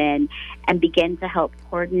will come in and begin to help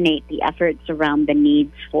coordinate the efforts around the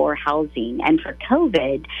needs for housing. And for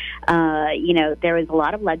COVID, there was a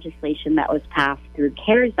lot of legislation that was passed through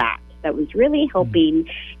CARES Act that was really helping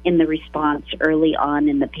in the response early on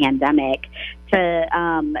in the pandemic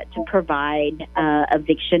to provide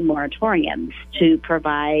eviction moratoriums, to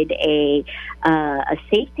provide a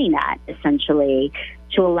safety net, essentially,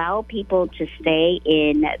 to allow people to stay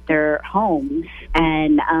in their homes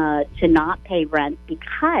and to not pay rent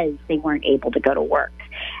because they weren't able to go to work.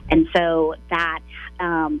 And so that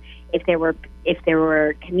if there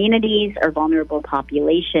were communities or vulnerable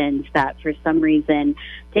populations that for some reason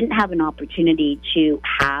didn't have an opportunity to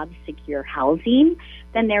have secure housing,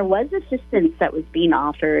 then there was assistance that was being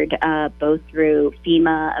offered both through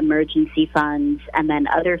FEMA emergency funds and then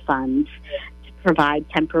other funds to provide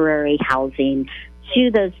temporary housing to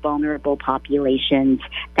those vulnerable populations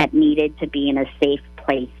that needed to be in a safe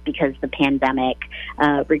place because the pandemic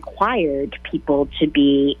required people to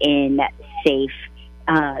be in safe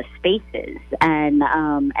spaces, and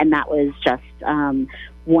that was just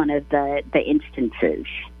one of the instances.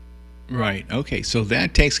 Right. Okay. So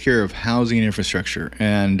that takes care of housing infrastructure.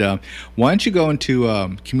 And why don't you go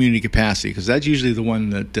into community capacity? Because that's usually the one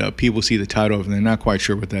that people see the title of and they're not quite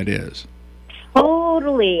sure what that is.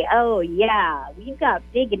 Totally. Oh, yeah. We've got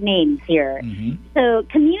big names here. So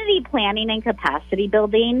community planning and capacity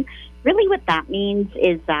building, really what that means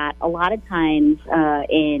is that a lot of times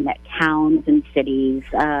in towns and cities,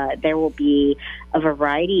 there will be a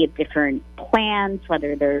variety of different plans,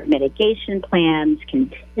 whether they're mitigation plans,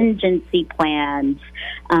 contingency plans,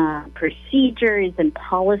 procedures and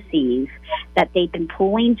policies that they've been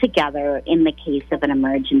pulling together in the case of an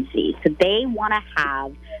emergency. So they want to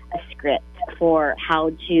have a script for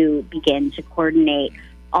how to begin to coordinate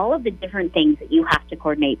all of the different things that you have to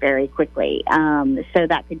coordinate very quickly. So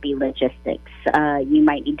that could be logistics. You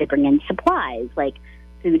might need to bring in supplies like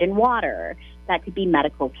food and water. That could be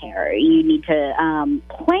medical care. You need to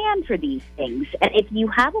plan for these things. And if you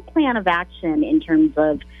have a plan of action in terms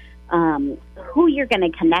of who you're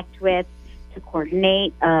going to connect with to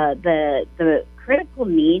coordinate the critical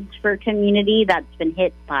needs for a community that's been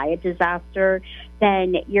hit by a disaster,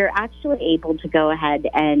 then you're actually able to go ahead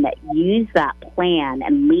and use that plan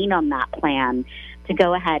and lean on that plan to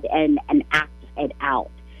go ahead and act it out.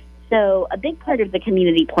 So a big part of the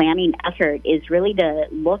community planning effort is really to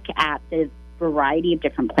look at the variety of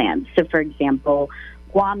different plans. So, for example,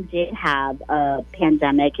 Guam did have a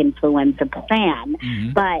pandemic influenza plan,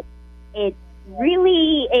 but it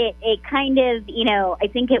really, it kind of, I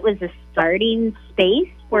think it was a starting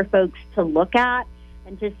space for folks to look at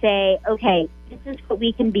and to say, okay, this is what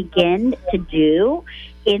we can begin to do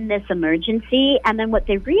in this emergency. And then what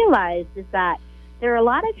they realized is that there are a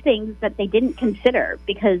lot of things that they didn't consider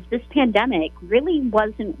because this pandemic really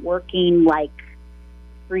wasn't working like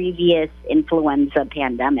previous influenza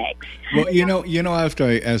pandemics. Well, after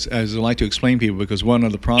as I like to explain people, because one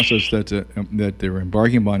of the process that they're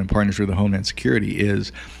embarking upon in partnership with Homeland Security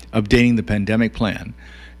is updating the pandemic plan,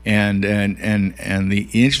 and the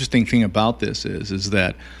interesting thing about this is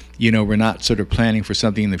that we're not sort of planning for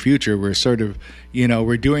something in the future. We're sort of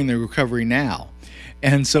we're doing the recovery now,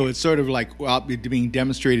 and so it's sort of like being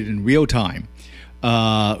demonstrated in real time.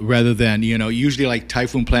 Rather than, usually like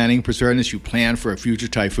typhoon planning, preparedness, you plan for a future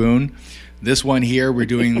typhoon. This one here, we're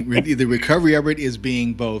doing, the recovery effort is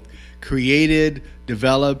being both created,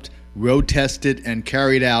 developed, road tested, and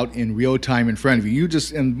carried out in real time in front of you.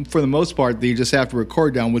 And for the most part, you just have to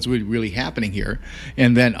record down what's really happening here.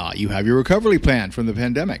 And then you have your recovery plan from the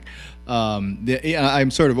pandemic.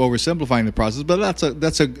 I'm sort of oversimplifying the process, but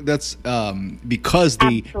that's because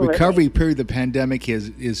the recovery period of the pandemic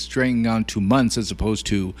is stringing on to months as opposed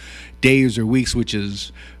to days or weeks, which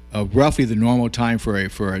is roughly the normal time for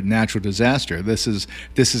a natural disaster. This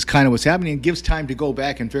is kind of what's happening. It gives time to go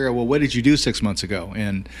back and figure out, well, what did you do 6 months ago?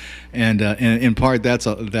 And in part, that's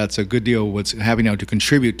a good deal. What's happening now to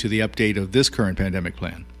contribute to the update of this current pandemic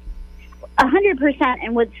plan. 100%.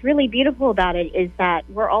 And what's really beautiful about it is that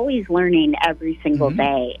we're always learning every single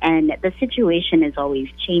day, and the situation is always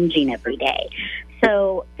changing every day.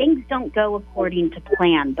 So things don't go according to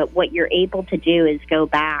plan, but what you're able to do is go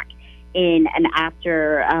back in an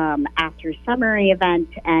after summary event,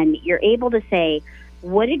 and you're able to say,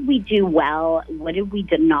 what did we do well? What did we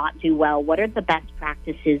not do well? What are the best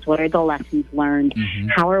practices? What are the lessons learned?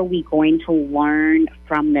 How are we going to learn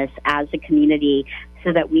from this as a community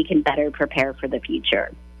so that we can better prepare for the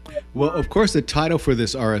future? Well, of course, the title for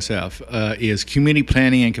this RSF is Community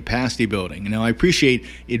Planning and Capacity Building. Now, I appreciate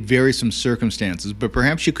it varies from circumstances, but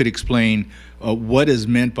perhaps you could explain what is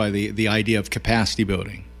meant by the idea of capacity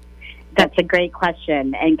building. That's a great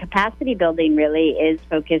question. And capacity building really is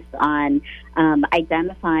focused on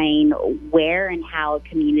identifying where and how a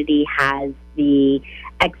community has the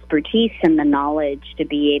expertise and the knowledge to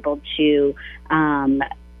be able to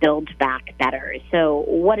build back better. So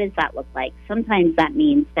what does that look like? Sometimes that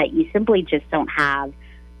means that you simply just don't have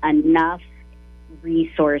enough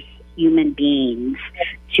resource human beings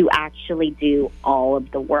to actually do all of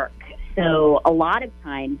the work. So a lot of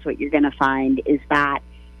times what you're going to find is that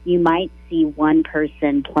you might see one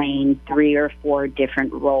person playing 3 or 4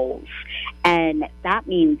 different roles. And that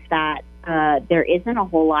means that there isn't a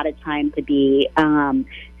whole lot of time to be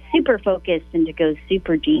super focused and to go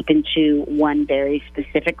super deep into one very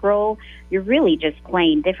specific role. You're really just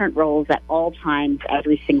playing different roles at all times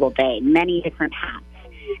every single day, many different hats.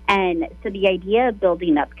 And so the idea of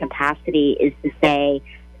building up capacity is to say,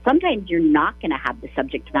 sometimes you're not going to have the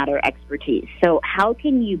subject matter expertise. So how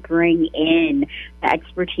can you bring in the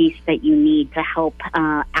expertise that you need to help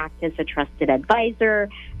act as a trusted advisor,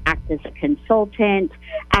 act as a consultant,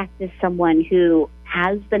 act as someone who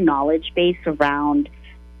has the knowledge base around,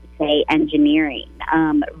 say, engineering,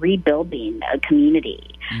 rebuilding a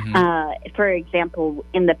community. For example,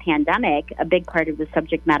 in the pandemic, a big part of the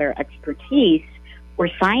subject matter expertise were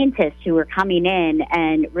scientists who were coming in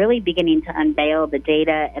and really beginning to unveil the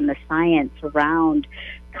data and the science around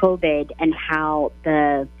COVID and how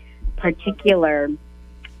the particular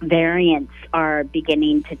variants are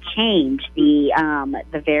beginning to change the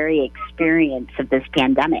very experience of this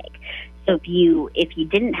pandemic. So if you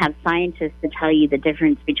didn't have scientists to tell you the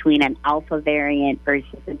difference between an alpha variant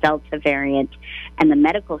versus a delta variant and the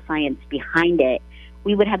medical science behind it,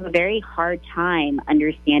 we would have a very hard time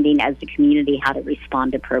understanding as a community how to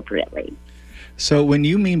respond appropriately. So when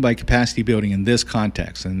you mean by capacity building in this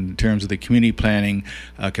context, in terms of the community planning,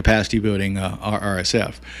 capacity building,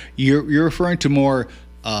 RSF, you're referring to more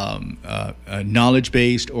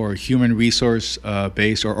knowledge-based or human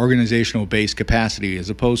resource-based or organizational-based capacity as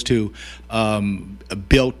opposed to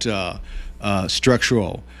built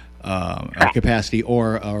structural capacity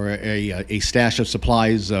or a stash of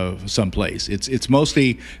supplies of someplace. It's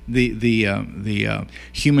mostly the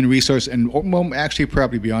human resource and actually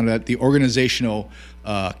probably beyond that the organizational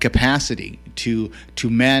capacity to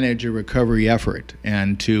manage a recovery effort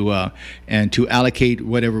and to allocate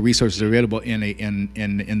whatever resources are available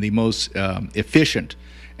in the most efficient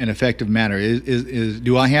and effective manner.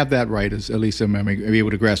 Do I have that right? At least I'm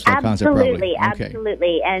able to grasp that concept properly.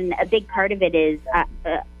 Absolutely. And a big part of it is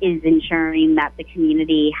ensuring that the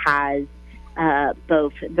community has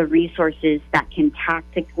both the resources that can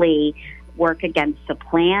tactically work against a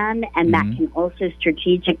plan and that can also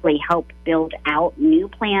strategically help build out new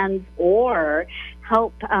plans or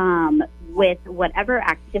help with whatever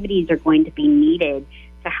activities are going to be needed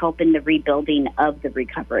to help in the rebuilding of the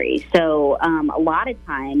recovery. So a lot of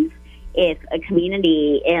times, if a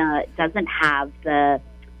community doesn't have the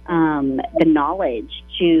knowledge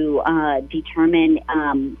to determine,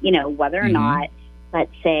 whether or not,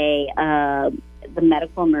 let's say, the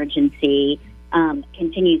medical emergency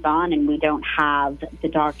continues on and we don't have the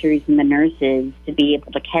doctors and the nurses to be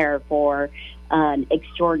able to care for an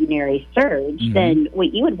extraordinary surge, then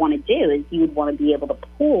what you would want to do is you would want to be able to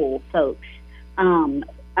pull folks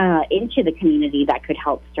into the community that could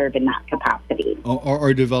help serve in that capacity.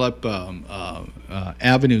 Or develop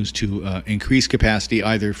avenues to increase capacity,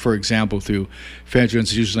 either, for example, through federal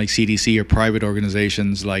institutions like CDC or private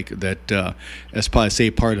organizations like that, as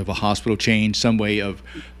part of a hospital chain, some way of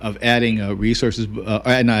adding resources,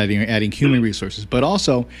 adding human resources. But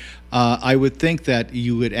also, I would think that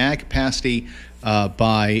you would add capacity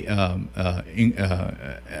by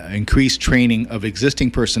increased training of existing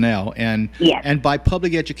personnel and by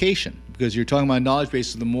public education, because you're talking about knowledge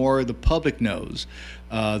bases. The more the public knows,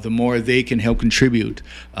 the more they can help contribute.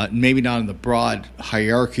 Maybe not in the broad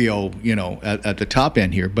hierarchical, at the top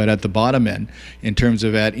end here, but at the bottom end, in terms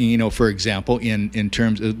of for example, in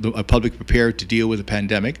terms of a public prepared to deal with a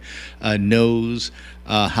pandemic, knows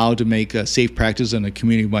how to make safe practice on a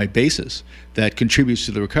community-wide basis that contributes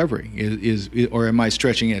to the recovery. Or am I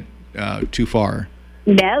stretching it too far?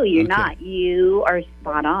 No, you're not. You are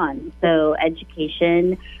spot on. So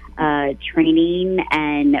education, training,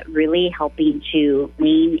 and really helping to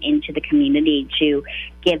lean into the community to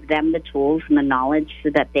give them the tools and the knowledge so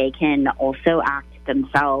that they can also act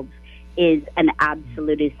themselves is an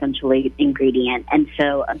absolute essential ingredient. And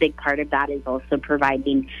so a big part of that is also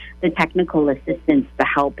providing the technical assistance to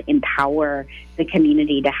help empower the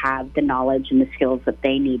community to have the knowledge and the skills that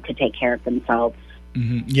they need to take care of themselves.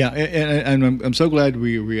 Mm-hmm. Yeah, and I'm so glad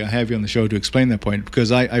we have you on the show to explain that point, because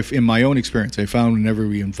I've in my own experience, I found whenever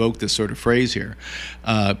we invoke this sort of phrase here,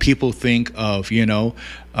 people think of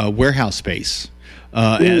warehouse space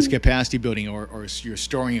as capacity building, or you're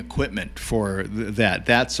storing equipment for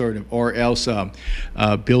that sort of, or else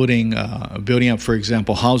building up, for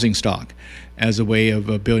example, housing stock as a way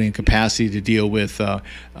of building capacity to deal with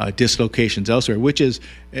dislocations elsewhere, which is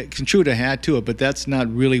true to add to it, but that's not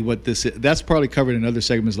really what this is. That's probably covered in other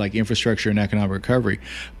segments like infrastructure and economic recovery.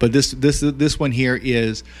 But this one here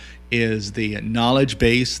is the knowledge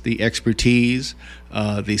base, the expertise,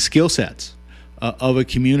 the skill sets of a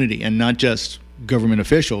community, and not just government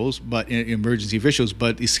officials, but emergency officials,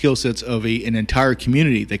 but the skill sets of an entire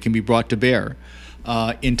community that can be brought to bear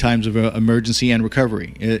in times of emergency and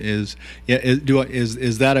recovery. Is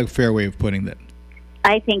that a fair way of putting that?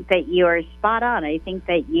 I think that you are spot on. I think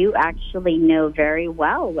that you actually know very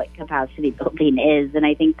well what capacity building is, and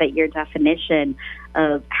I think that your definition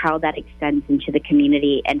of how that extends into the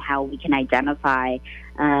community and how we can identify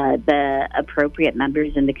the appropriate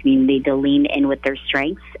members in the community to lean in with their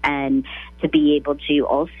strengths and to be able to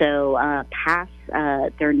also pass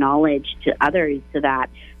their knowledge to others so that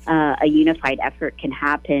a unified effort can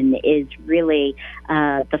happen is really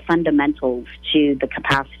the fundamentals to the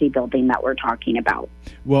capacity building that we're talking about.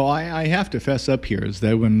 Well, I have to fess up here is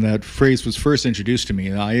that when that phrase was first introduced to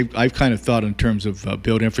me, I've kind of thought in terms of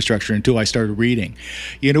build infrastructure until I started reading,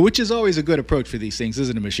 which is always a good approach for these things,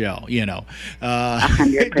 isn't it, Michelle?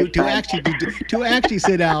 100%. to actually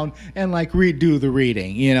sit down and redo the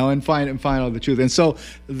reading, and find all the truth. And so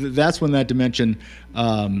that's when that dimension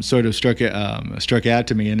sort of struck out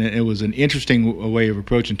to me, and it was an interesting way of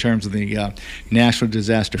approach in terms of the National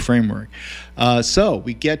Disaster Framework. So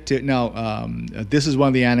we get to now. This is one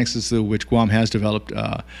of the annexes to which Guam has developed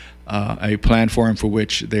a plan for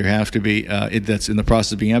which there have to be that's in the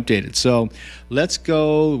process of being updated. So let's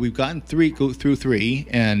go. We've gotten through three,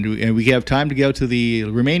 and we have time to go to the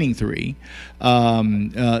remaining three.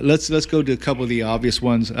 Let's go to a couple of the obvious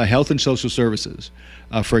ones. Health and social services,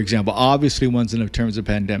 for example, obviously ones in terms of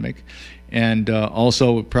pandemic, and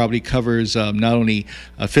also probably covers not only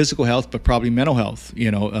physical health but probably mental health.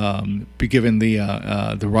 Given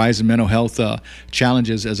the rise in mental health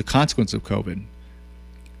challenges as a consequence of COVID.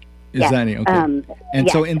 Is that okay? And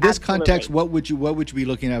yes, so, in this absolutely. context, what would you be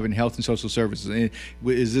looking at in health and social services?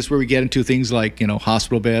 Is this where we get into things like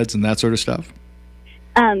hospital beds and that sort of stuff?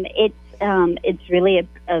 It's really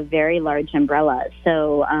a very large umbrella.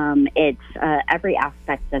 So it's every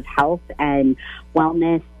aspect of health and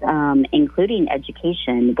wellness, including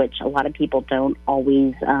education, which a lot of people don't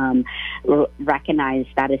always recognize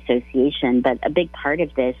that association. But a big part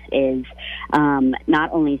of this is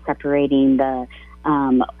not only separating the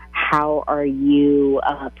how are you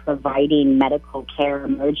providing medical care,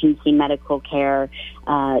 emergency medical care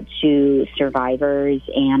to survivors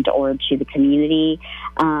and or to the community,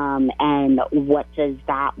 and what does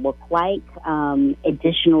that look like?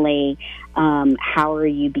 Additionally, how are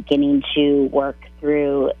you beginning to work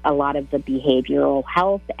through a lot of the behavioral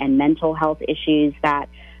health and mental health issues that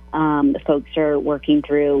folks are working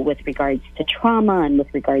through with regards to trauma and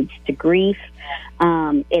with regards to grief?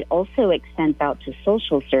 It also extends out to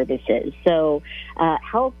social services. So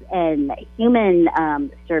health and human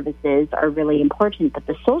services are really important, but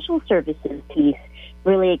the social services piece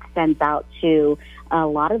really extends out to a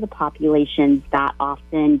lot of the populations that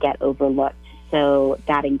often get overlooked. So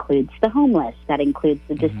that includes the homeless, that includes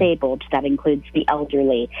the disabled, that includes the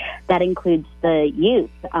elderly, that includes the youth.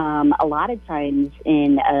 A lot of times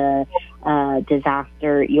in a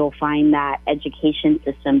disaster, you'll find that education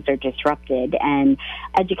systems are disrupted, and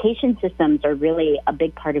education systems are really a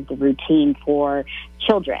big part of the routine for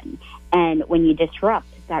children. And when you disrupt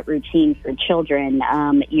that routine for children,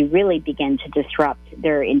 you really begin to disrupt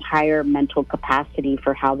their entire mental capacity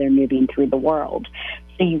for how they're moving through the world.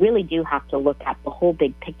 So you really do have to look at the whole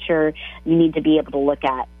big picture. You need to be able to look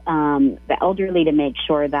at the elderly to make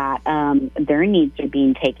sure that their needs are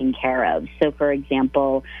being taken care of. So, for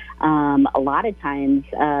example, a lot of times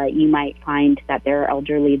you might find that there are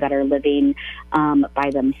elderly that are living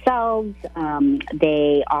by themselves.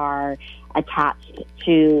 They are attached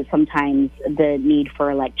to sometimes the need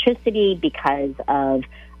for electricity because of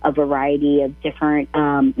a variety of different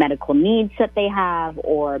medical needs that they have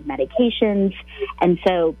or medications. And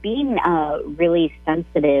so being really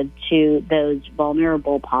sensitive to those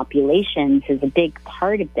vulnerable populations is a big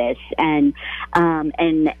part of this. And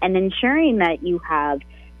ensuring that you have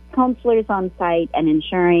counselors on site and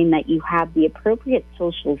ensuring that you have the appropriate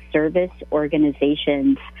social service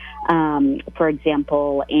organizations. For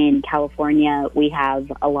example, in California, we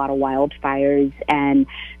have a lot of wildfires, and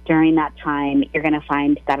during that time, you're going to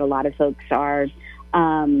find that a lot of folks are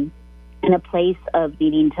in a place of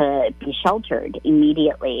needing to be sheltered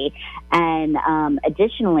immediately. And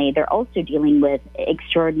additionally, they're also dealing with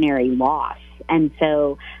extraordinary loss. And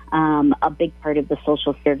so a big part of the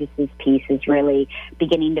social services piece is really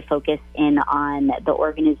beginning to focus in on the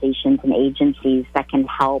organizations and agencies that can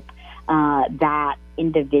help that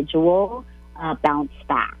individual bounce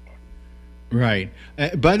back. Right.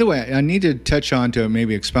 By the way, I need to touch on to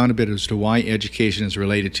maybe expound a bit as to why education is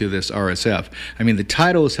related to this RSF. I mean, the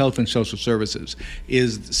title is Health and Social Services.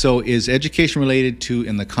 Is education related to,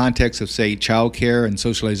 in the context of, say, child care and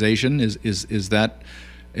socialization? Is that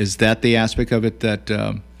the aspect of it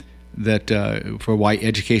that for why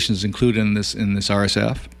education is included in this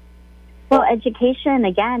RSF? Well, education,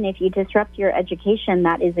 again, if you disrupt your education,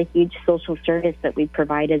 that is a huge social service that we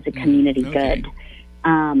provide as a community good.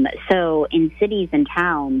 So in cities and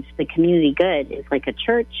towns, the community good is like a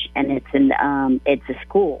church, and it's a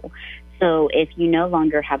school. So if you no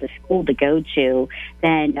longer have a school to go to,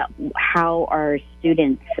 then how are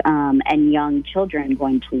students and young children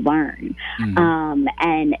going to learn?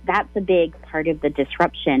 And that's a big part of the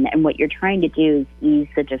disruption. And what you're trying to do is ease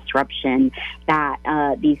the disruption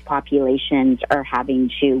that these populations are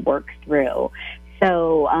having to work through.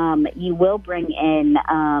 So you will bring in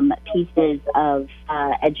pieces of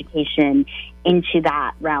education into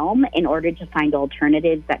that realm in order to find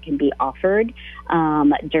alternatives that can be offered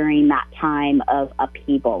during that time of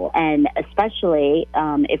upheaval. And especially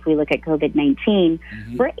if we look at COVID-19,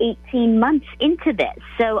 we're 18 months into this.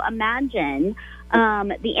 So imagine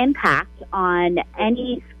the impact on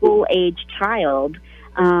any school-age child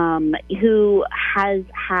who has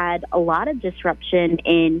had a lot of disruption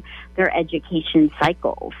in their education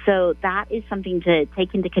cycle. So that is something to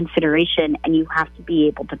take into consideration, and you have to be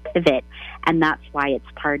able to pivot, and that's why it's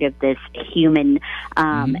part of this human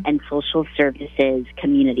and social services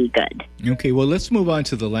community good. Okay, well, let's move on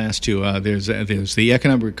to the last two. There's the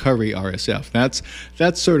Economic Recovery RSF.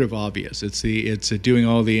 That's sort of obvious. It's doing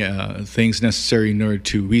all the things necessary in order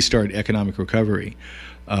to restart economic recovery.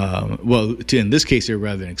 In this case, a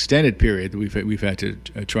rather extended period. We've had to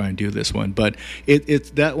try and do this one, but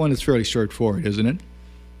that one is fairly straightforward, isn't it?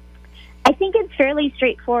 I think it's fairly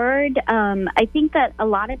straightforward. I think that a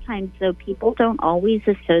lot of times, though, people don't always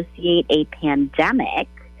associate a pandemic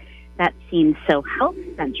that seems so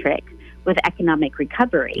health-centric with economic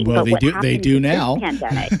recovery. Well, but they do now.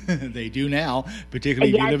 They do now,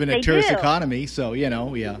 particularly if you live in a tourist economy. So,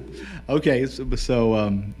 yeah. Okay, but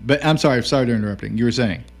I'm sorry to interrupting. You were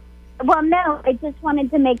saying? Well, no, I just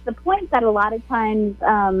wanted to make the point that a lot of times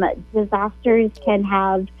disasters can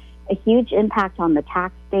have a huge impact on the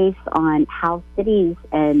tax base, on how cities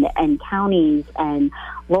and counties and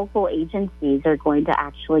local agencies are going to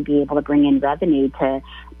actually be able to bring in revenue to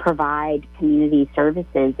provide community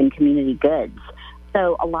services and community goods.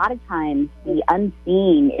 So a lot of times the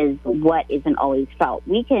unseen is what isn't always felt.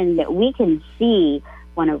 We can see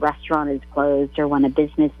when a restaurant is closed or when a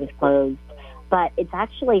business is closed, but it's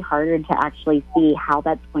actually harder to actually see how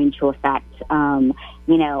that's going to affect,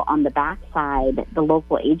 on the backside, the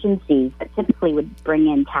local agencies that typically would bring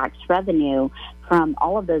in tax revenue from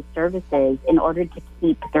all of those services in order to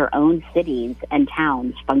keep their own cities and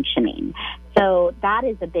towns functioning. So that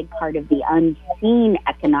is a big part of the unseen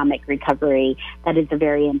economic recovery that is a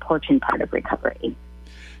very important part of recovery.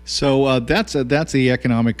 So that's the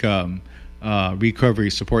economic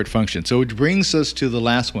recovery support function. So it brings us to the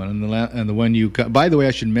last one, and the one you got. By the way,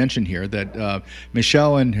 I should mention here that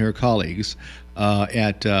Michelle and her colleagues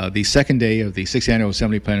at the second day of the 6th Annual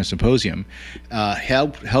Assembly Planner Symposium,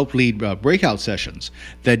 helped lead breakout sessions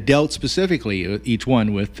that dealt specifically, each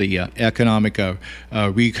one with the economic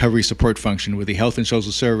recovery support function, with the health and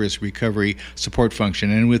social service recovery support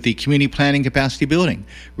function, and with the community planning capacity building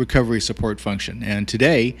recovery support function. And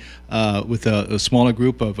today, with a smaller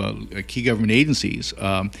group of key government agencies,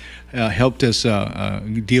 helped us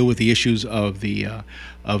deal with the issues of the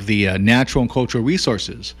natural and cultural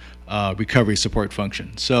resources recovery support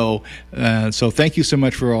function. So thank you so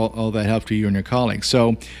much for all that help to you and your colleagues.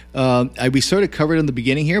 So we sort of covered in the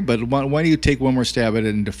beginning here, but why don't you take one more stab at it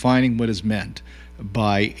in defining what is meant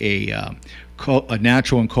by a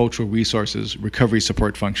natural and cultural resources recovery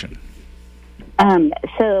support function?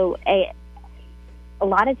 A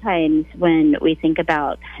lot of times when we think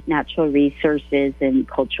about natural resources and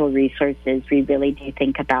cultural resources, we really do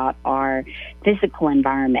think about our physical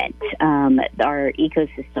environment, our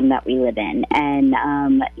ecosystem that we live in. And,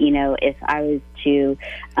 if I was to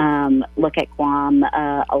look at Guam,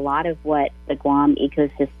 a lot of what the Guam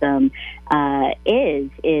ecosystem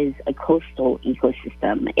is a coastal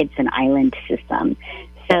ecosystem. It's an island system.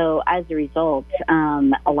 So as a result,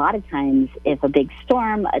 a lot of times if a big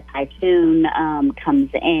storm, a typhoon comes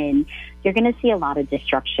in, you're going to see a lot of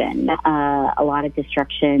destruction to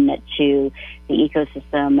the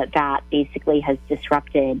ecosystem that basically has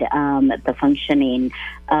disrupted the functioning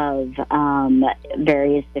of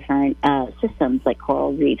various different systems like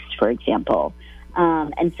coral reefs, for example.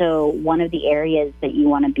 And so one of the areas that you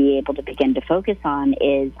want to be able to begin to focus on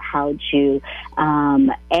is how to,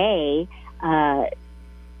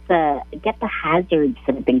 get the hazards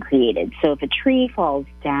that have been created. So if a tree falls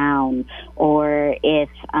down or if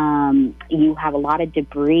you have a lot of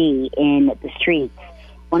debris in the streets,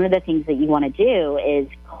 one of the things that you want to do is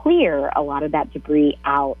clear a lot of that debris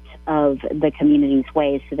out of the community's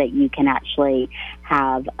way so that you can actually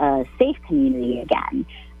have a safe community again.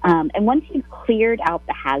 And once you've cleared out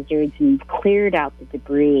the hazards and you've cleared out the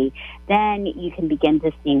debris, then you can begin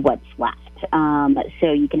to see what's left.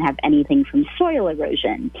 So you can have anything from soil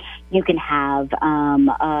erosion. You can have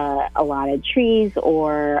a lot of trees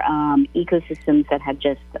or ecosystems that have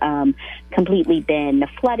just completely been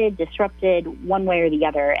flooded, disrupted one way or the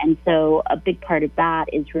other. And so a big part of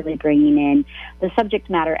that is really bringing in the subject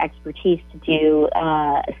matter expertise to do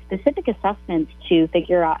specific assessments to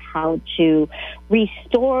figure out how to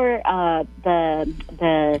restore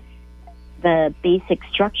the basic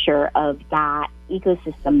structure of that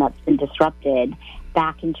ecosystem that's been disrupted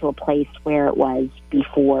back into a place where it was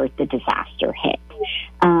before the disaster hit.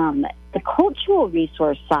 The cultural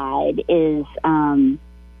resource side is a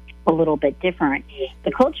little bit different.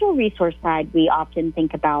 The cultural resource side we often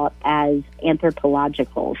think about as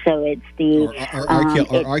anthropological. So it's the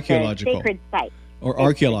archaeological. The sacred site. Or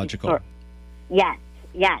archaeological.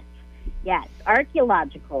 Yes,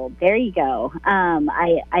 archaeological. There you go.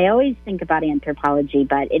 I always think about anthropology,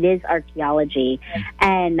 but it is archaeology,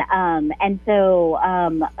 and so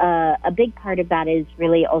a big part of that is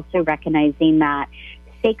really also recognizing that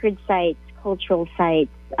sacred sites, cultural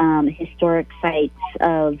sites, historic sites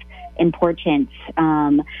of importance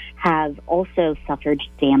have also suffered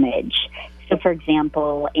damage. So, for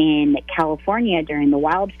example, in California during the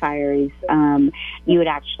wildfires, you would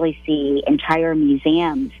actually see entire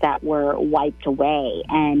museums that were wiped away,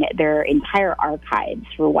 and their entire archives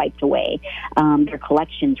were wiped away. Their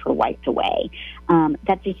collections were wiped away.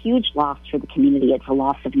 That's a huge loss for the community. It's a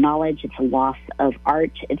loss of knowledge. It's a loss of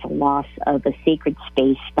art. It's a loss of a sacred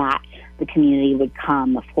space that the community would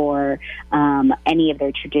come for any of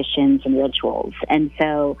their traditions and rituals. And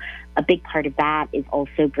so a big part of that is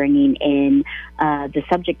also bringing in the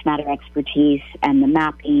subject matter expertise and the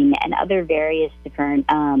mapping and other various different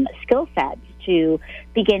skill sets to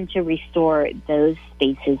begin to restore those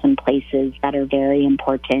spaces and places that are very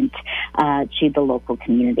important to the local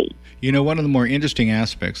community. You know, one of the more interesting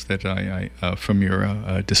aspects that I from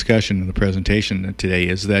your discussion in the presentation today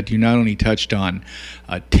is that you not only touched on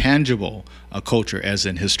tangible culture, as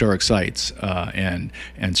in historic sites and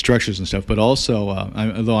structures and stuff, but also,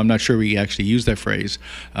 although I'm not sure we actually use that phrase,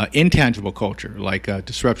 intangible culture, like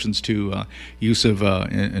disruptions to use of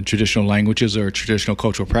traditional languages or traditional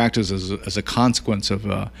cultural practices as a consequence of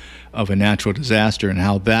a natural disaster, and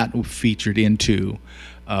how that featured into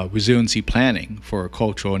resiliency planning for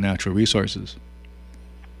cultural and natural resources.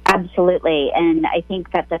 Absolutely. And I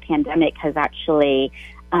think that the pandemic has actually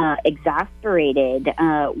exasperated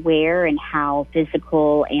where and how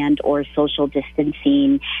physical and or social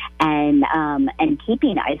distancing and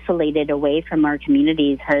keeping isolated away from our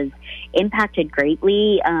communities has impacted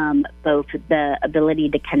greatly both the ability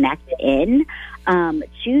to connect in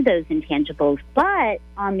to those intangibles. But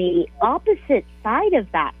on the opposite side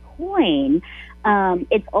of that coin,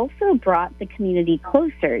 it's also brought the community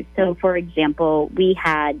closer. So, for example, we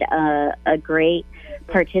had a great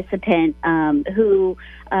participant who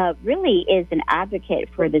really is an advocate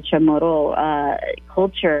for the Chamorro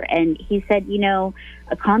culture. And he said, you know,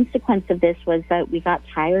 a consequence of this was that we got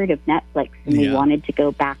tired of Netflix and we wanted to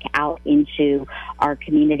go back out into our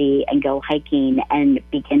community and go hiking and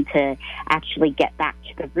begin to actually get back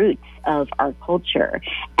to the roots of our culture.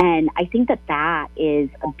 And I think that that is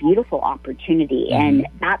a beautiful opportunity. Mm-hmm. And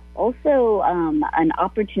that's also an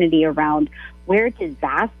opportunity around where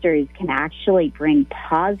disasters can actually bring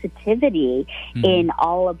positivity in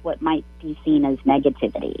all of what might be seen as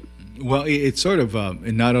negativity. Well, it sort of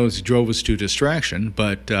it not only drove us to distraction,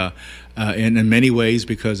 but in many ways,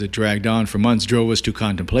 because it dragged on for months, drove us to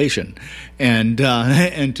contemplation and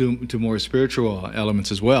to more spiritual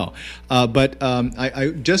elements as well. But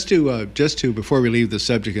I just to before we leave the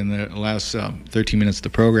subject in the last 13 minutes of the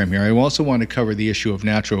program here, I also want to cover the issue of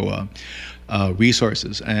natural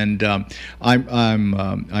resources, and I'm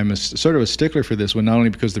a sort of a stickler for this one, not only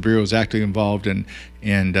because the Bureau is actively involved in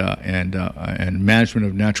and management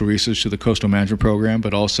of natural resources through the Coastal Management Program,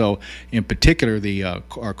 but also in particular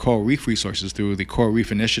our coral reef resources through the Coral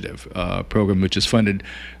Reef Initiative program, which is funded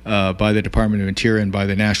by the Department of Interior and by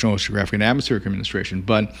the National Oceanographic and Atmospheric Administration.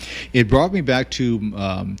 But it brought me back to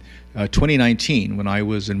 2019, when I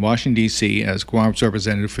was in Washington, D.C. as Guam's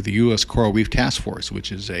representative for the U.S. Coral Reef Task Force,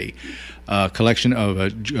 which is a collection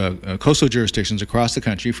of coastal jurisdictions across the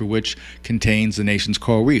country for which contains the nation's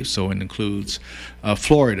coral reefs. So it includes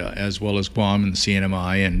Florida, as well as Guam and the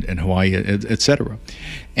CNMI and Hawaii, et cetera.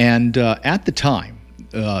 And at the time,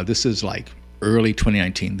 this is like early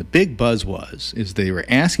 2019, the big buzz is they were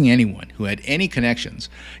asking anyone who had any connections,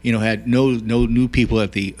 had no new people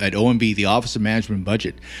at OMB, the Office of Management and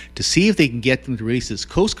Budget, to see if they can get them to release this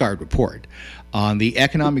Coast Guard report on the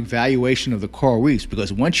economic valuation of the coral reefs,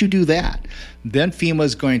 because once you do that, then FEMA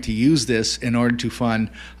is going to use this in order to fund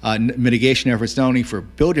mitigation efforts, not only for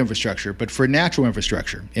built infrastructure, but for natural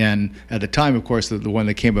infrastructure. And at the time, of course, the one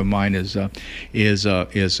that came to mind is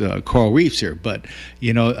coral reefs here. But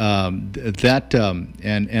that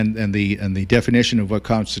and the definition of what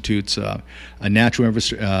constitutes a natural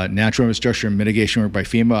infrastructure and mitigation work by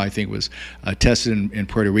FEMA, I think, was tested in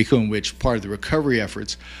Puerto Rico, in which part of the recovery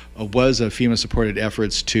efforts was FEMA-supported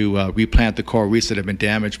efforts to replant the coral reefs that have been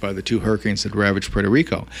damaged by the 2 hurricanes that ravaged Puerto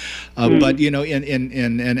Rico. But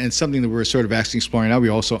in something that we're sort of actually exploring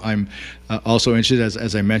now, I'm also interested,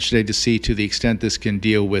 as I mentioned today, to see to the extent this can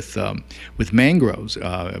deal with mangroves,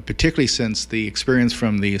 particularly since the experience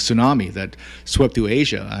from the tsunami that swept through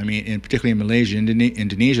Asia. I mean, particularly in Malaysia and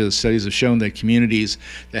Indonesia, the studies have shown that communities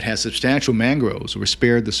that had substantial mangroves were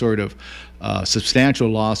spared the sort of substantial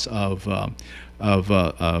loss of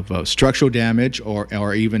structural damage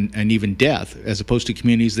or even death, as opposed to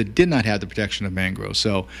communities that did not have the protection of mangroves.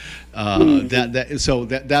 So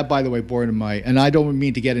that by the way, born in my, and I don't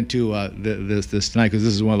mean to get into this tonight, because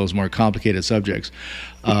this is one of those more complicated subjects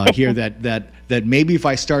here that maybe if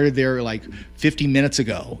I started there like 50 minutes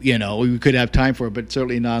ago, we could have time for it, but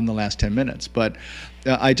certainly not in the last 10 minutes. But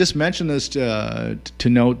I just mentioned this to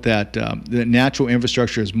note that the natural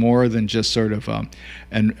infrastructure is more than just sort of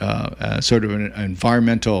an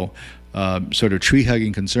environmental sort of tree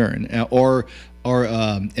hugging concern, or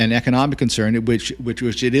an economic concern, which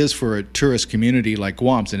it is for a tourist community like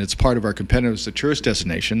Guam's, and it's part of our competitiveness as a tourist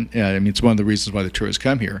destination. I mean, it's one of the reasons why the tourists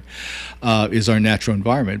come here, is our natural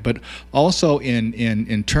environment, but also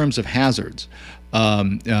in terms of hazards.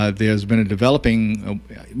 There's been a developing,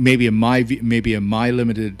 maybe in my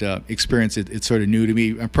limited experience, it's sort of new to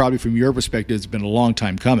me. Probably from your perspective, it's been a long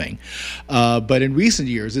time coming. But in recent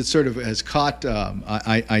years, it sort of has caught,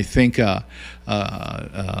 I think,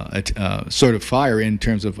 sort of fire in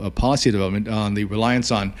terms of policy development on the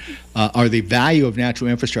reliance on or the value of natural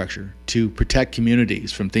infrastructure to protect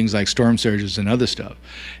communities from things like storm surges and other stuff.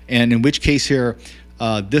 And in which case here,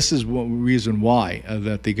 this is one reason why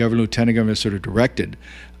that the lieutenant governor sort of directed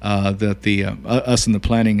that us and the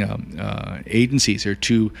planning agencies here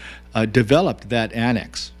to develop that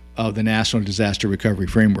annex of the National Disaster Recovery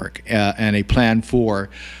Framework and a plan for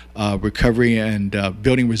recovery and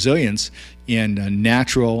building resilience in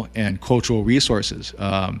natural and cultural resources.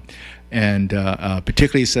 And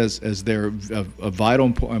particularly says as they're of vital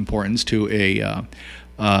importance to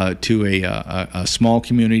to a small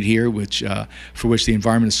community here, which for which the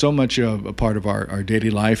environment is so much a part of our daily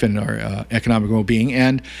life and our economic well-being,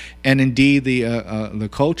 and indeed the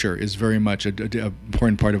culture is very much an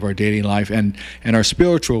important part of our daily life and our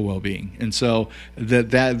spiritual well-being. And so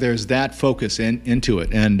that there's that focus into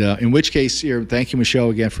it. And in which case, here, thank you, Michelle,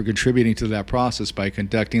 again for contributing to that process by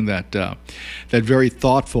conducting that very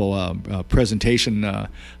thoughtful presentation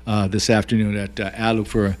this afternoon at ADLU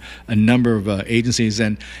for a number of agencies.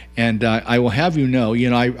 And I will have you know,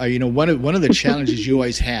 one of the challenges you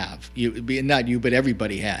always have, not you, but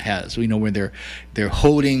everybody has, when they're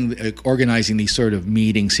organizing these sort of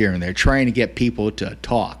meetings here and they're trying to get people to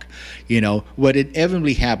talk. What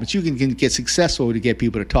inevitably happens, you can get successful to get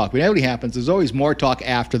people to talk. What inevitably happens, there's always more talk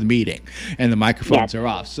after the meeting and the microphones are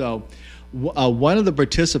off. So one of the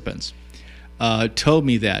participants told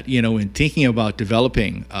me that, in thinking about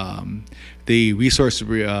developing the resource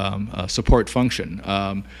support function,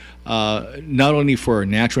 not only for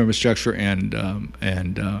natural infrastructure and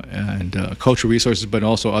cultural resources, but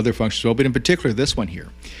also other functions as well. But in particular, this one here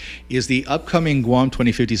is the upcoming Guam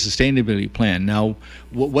 2050 Sustainability Plan. Now,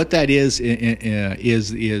 what that is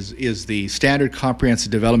the standard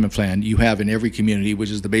comprehensive development plan you have in every community,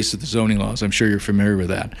 which is the basis of the zoning laws. I'm sure you're familiar with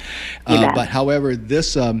that. But however,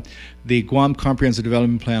 this the Guam Comprehensive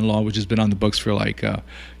Development Plan law, which has been on the books for at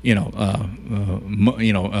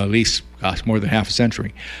least more than half a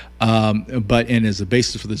century, and is the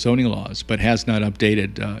basis for the zoning laws, but has not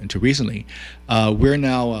updated until recently. We're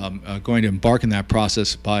now going to embark in that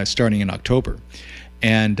process by starting in October.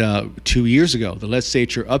 And 2 years ago, the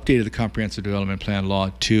legislature updated the Comprehensive Development Plan law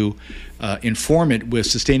to inform it with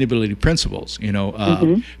sustainability principles,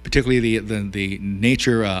 particularly the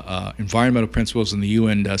nature, environmental principles and the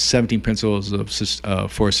UN 17 principles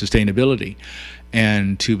for sustainability,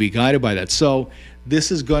 and to be guided by that. So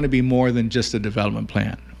this is going to be more than just a development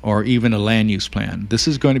plan or even a land use plan. This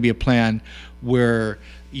is going to be a plan where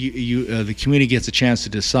the community gets a chance to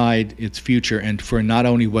decide its future and for not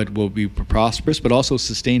only what will be prosperous, but also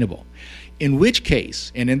sustainable. In which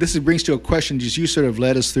case, and this brings to a question just you sort of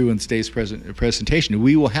led us through in today's presentation,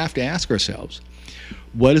 we will have to ask ourselves,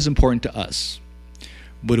 what is important to us?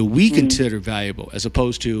 What do we consider valuable as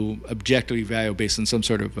opposed to objectively valuable based on some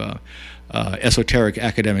sort of esoteric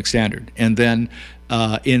academic standard? And then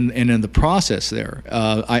in the process there,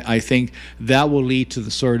 I think that will lead to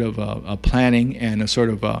the sort of planning and a sort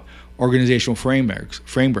of organizational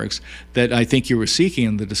frameworks that I think you were seeking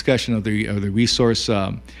in the discussion of the resource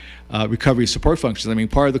recovery support functions. I mean,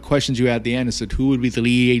 part of the questions you had at the end is that who would be the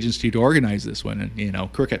lead agency to organize this one?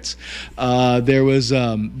 And crickets. There was,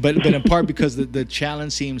 but in part because the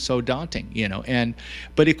challenge seems so daunting,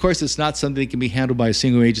 but of course it's not something that can be handled by a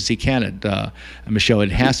single agency, can it, Michelle?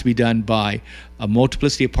 It has to be done by a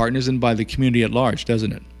multiplicity of partners and by the community at large,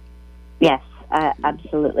 doesn't it? Yes,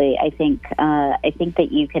 absolutely. I think that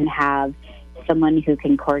you can have someone who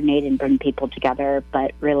can coordinate and bring people together,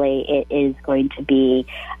 but really it is going to be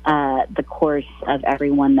the course of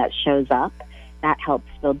everyone that shows up that helps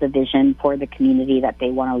build the vision for the community that they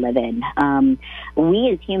want to live in. We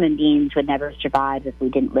as human beings would never survive if we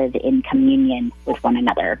didn't live in communion with one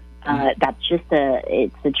another. That's just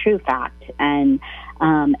it's a true fact. And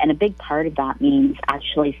a big part of that means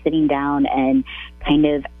actually sitting down and kind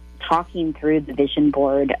of talking through the vision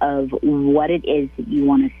board of what it is that you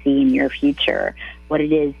want to see in your future, what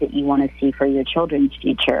it is that you want to see for your children's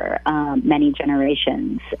future, many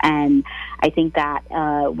generations. And I think that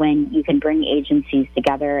when you can bring agencies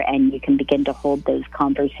together and you can begin to hold those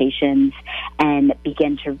conversations and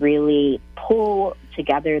begin to really pull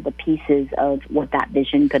together the pieces of what that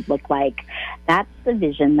vision could look like, that's the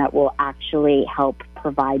vision that will actually help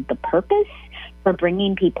provide the purpose for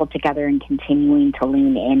bringing people together and continuing to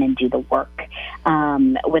lean in and do the work.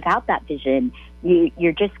 Without that vision,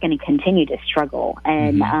 you're just going to continue to struggle.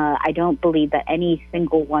 And I don't believe that any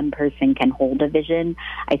single one person can hold a vision.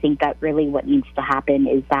 I think that really what needs to happen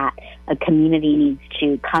is that a community needs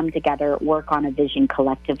to come together, work on a vision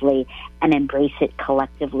collectively, and embrace it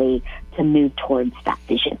collectively to move towards that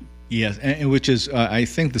vision. Yes, and which is, I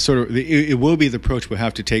think, it will be the approach we'll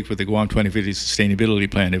have to take for the Guam 2050 Sustainability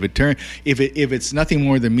Plan. If it's nothing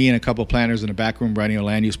more than me and a couple of planners in a back room writing a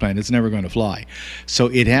land use plan, it's never going to fly. So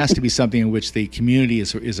it has to be something in which the community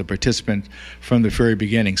is a participant from the very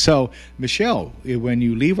beginning. So, Michelle, when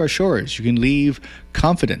you leave our shores, you can leave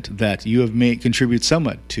confident that you have contribute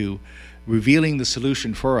somewhat to revealing the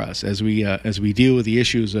solution for us as we deal with the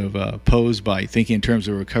issues posed by thinking in terms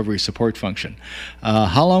of recovery support function.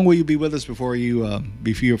 How long will you be with us before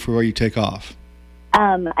you take off?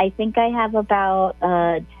 I think I have about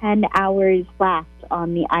 10 hours left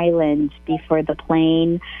on the island before the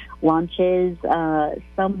plane launches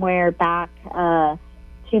somewhere back to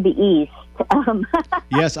the east.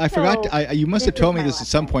 Yes, I forgot. You must have told me this at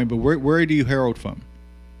some point, but where do you herald from?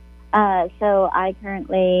 So I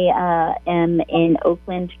currently am in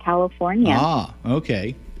Oakland, California. Ah,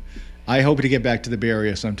 okay. I hope to get back to the Bay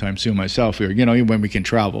Area sometime soon myself here, when we can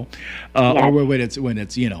travel. Yes. Or when it's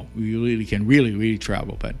we really can really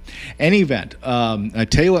travel. But any event, I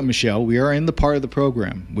tell you what, Michelle, we are in the part of the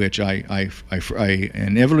program which I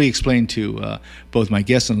inevitably explain to both my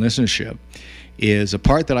guests and listenership, is a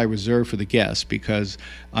part that I reserve for the guests because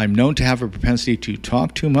I'm known to have a propensity to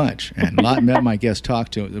talk too much and not let my guests talk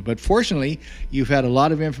to. But fortunately, you've had a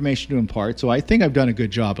lot of information to impart, so I think I've done a good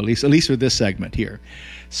job, at least for this segment here.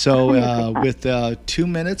 So with 2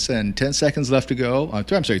 minutes and 10 seconds left to go,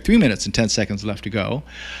 3 minutes and 10 seconds left to go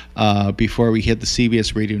before we hit the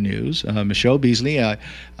CBS Radio News, Michelle Beasley,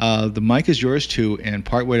 the mic is yours to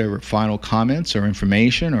impart whatever final comments or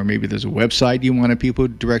information, or maybe there's a website you want people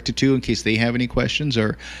directed to in case they have any questions,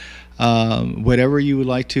 or whatever you would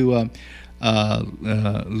like to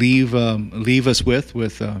leave us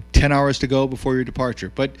with 10 hours to go before your departure.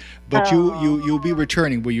 But you'll be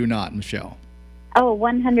returning, will you not, Michelle? Oh,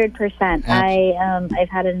 100%. I've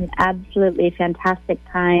had an absolutely fantastic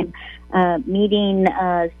time meeting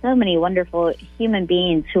so many wonderful human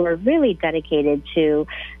beings who are really dedicated to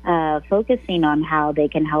focusing on how they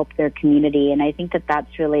can help their community. And I think that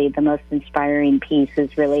that's really the most inspiring piece,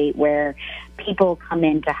 is really where people come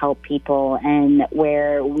in to help people and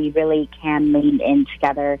where we really can lean in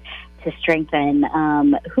together to strengthen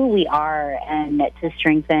who we are and to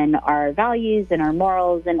strengthen our values and our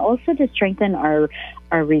morals, and also to strengthen our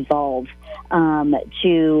resolve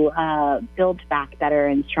to build back better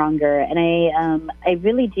and stronger. And I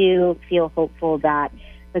really do feel hopeful that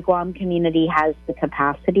the Guam community has the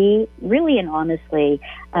capacity, really and honestly,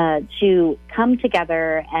 to come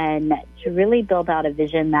together and to really build out a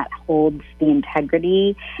vision that holds the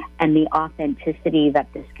integrity and the authenticity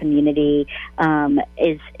that this community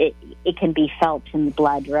it can be felt in the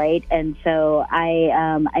blood, right? And so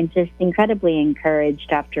I'm just incredibly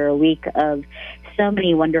encouraged after a week of so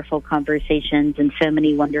many wonderful conversations and so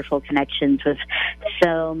many wonderful connections with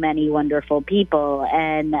so many wonderful people.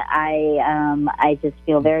 And I just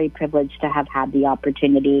feel very privileged to have had the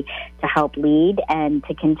opportunity to help lead and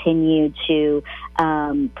to continue to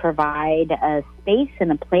provide a space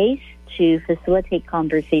and a place to facilitate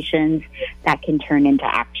conversations that can turn into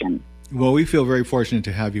action. Well, we feel very fortunate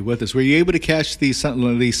to have you with us. Were you able to catch the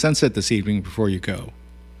sunset this evening before you go?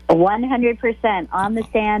 100% on the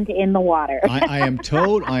sand, in the water. I am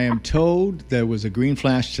told there was a green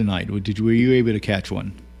flash tonight. Were you able to catch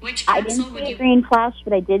one? I didn't see a green flash,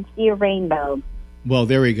 but I did see a rainbow. Well,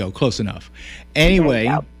 there we go. Close enough.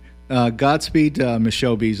 Anyway, Godspeed,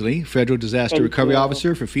 Michelle Beasley, Federal Disaster Recovery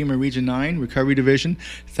Officer for FEMA Region 9 Recovery Division.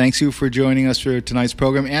 Thanks you for joining us for tonight's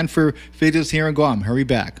program and for visitors here in Guam. Hurry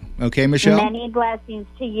back. Okay, Michelle? Many blessings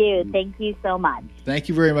to you. Thank you so much. Thank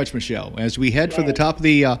you very much, Michelle. As we head for the top of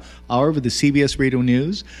the hour with the CBS Radio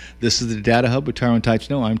News, this is the Data Hub with Tyrone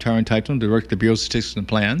Titano. I'm Tyrone Titano, Director of the Bureau of Statistics and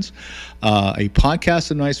Plans. A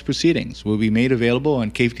podcast of tonight's proceedings will be made available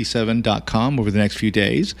on k57.com over the next few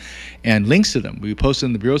days, and links to them will be posted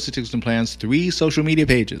on the Bureau of Statistics and Plans 3 social media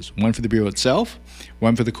pages, one for the Bureau itself,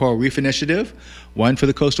 one for the Coral Reef Initiative, one for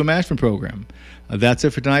the Coastal Management Program. That's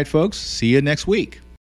it for tonight, folks. See you next week.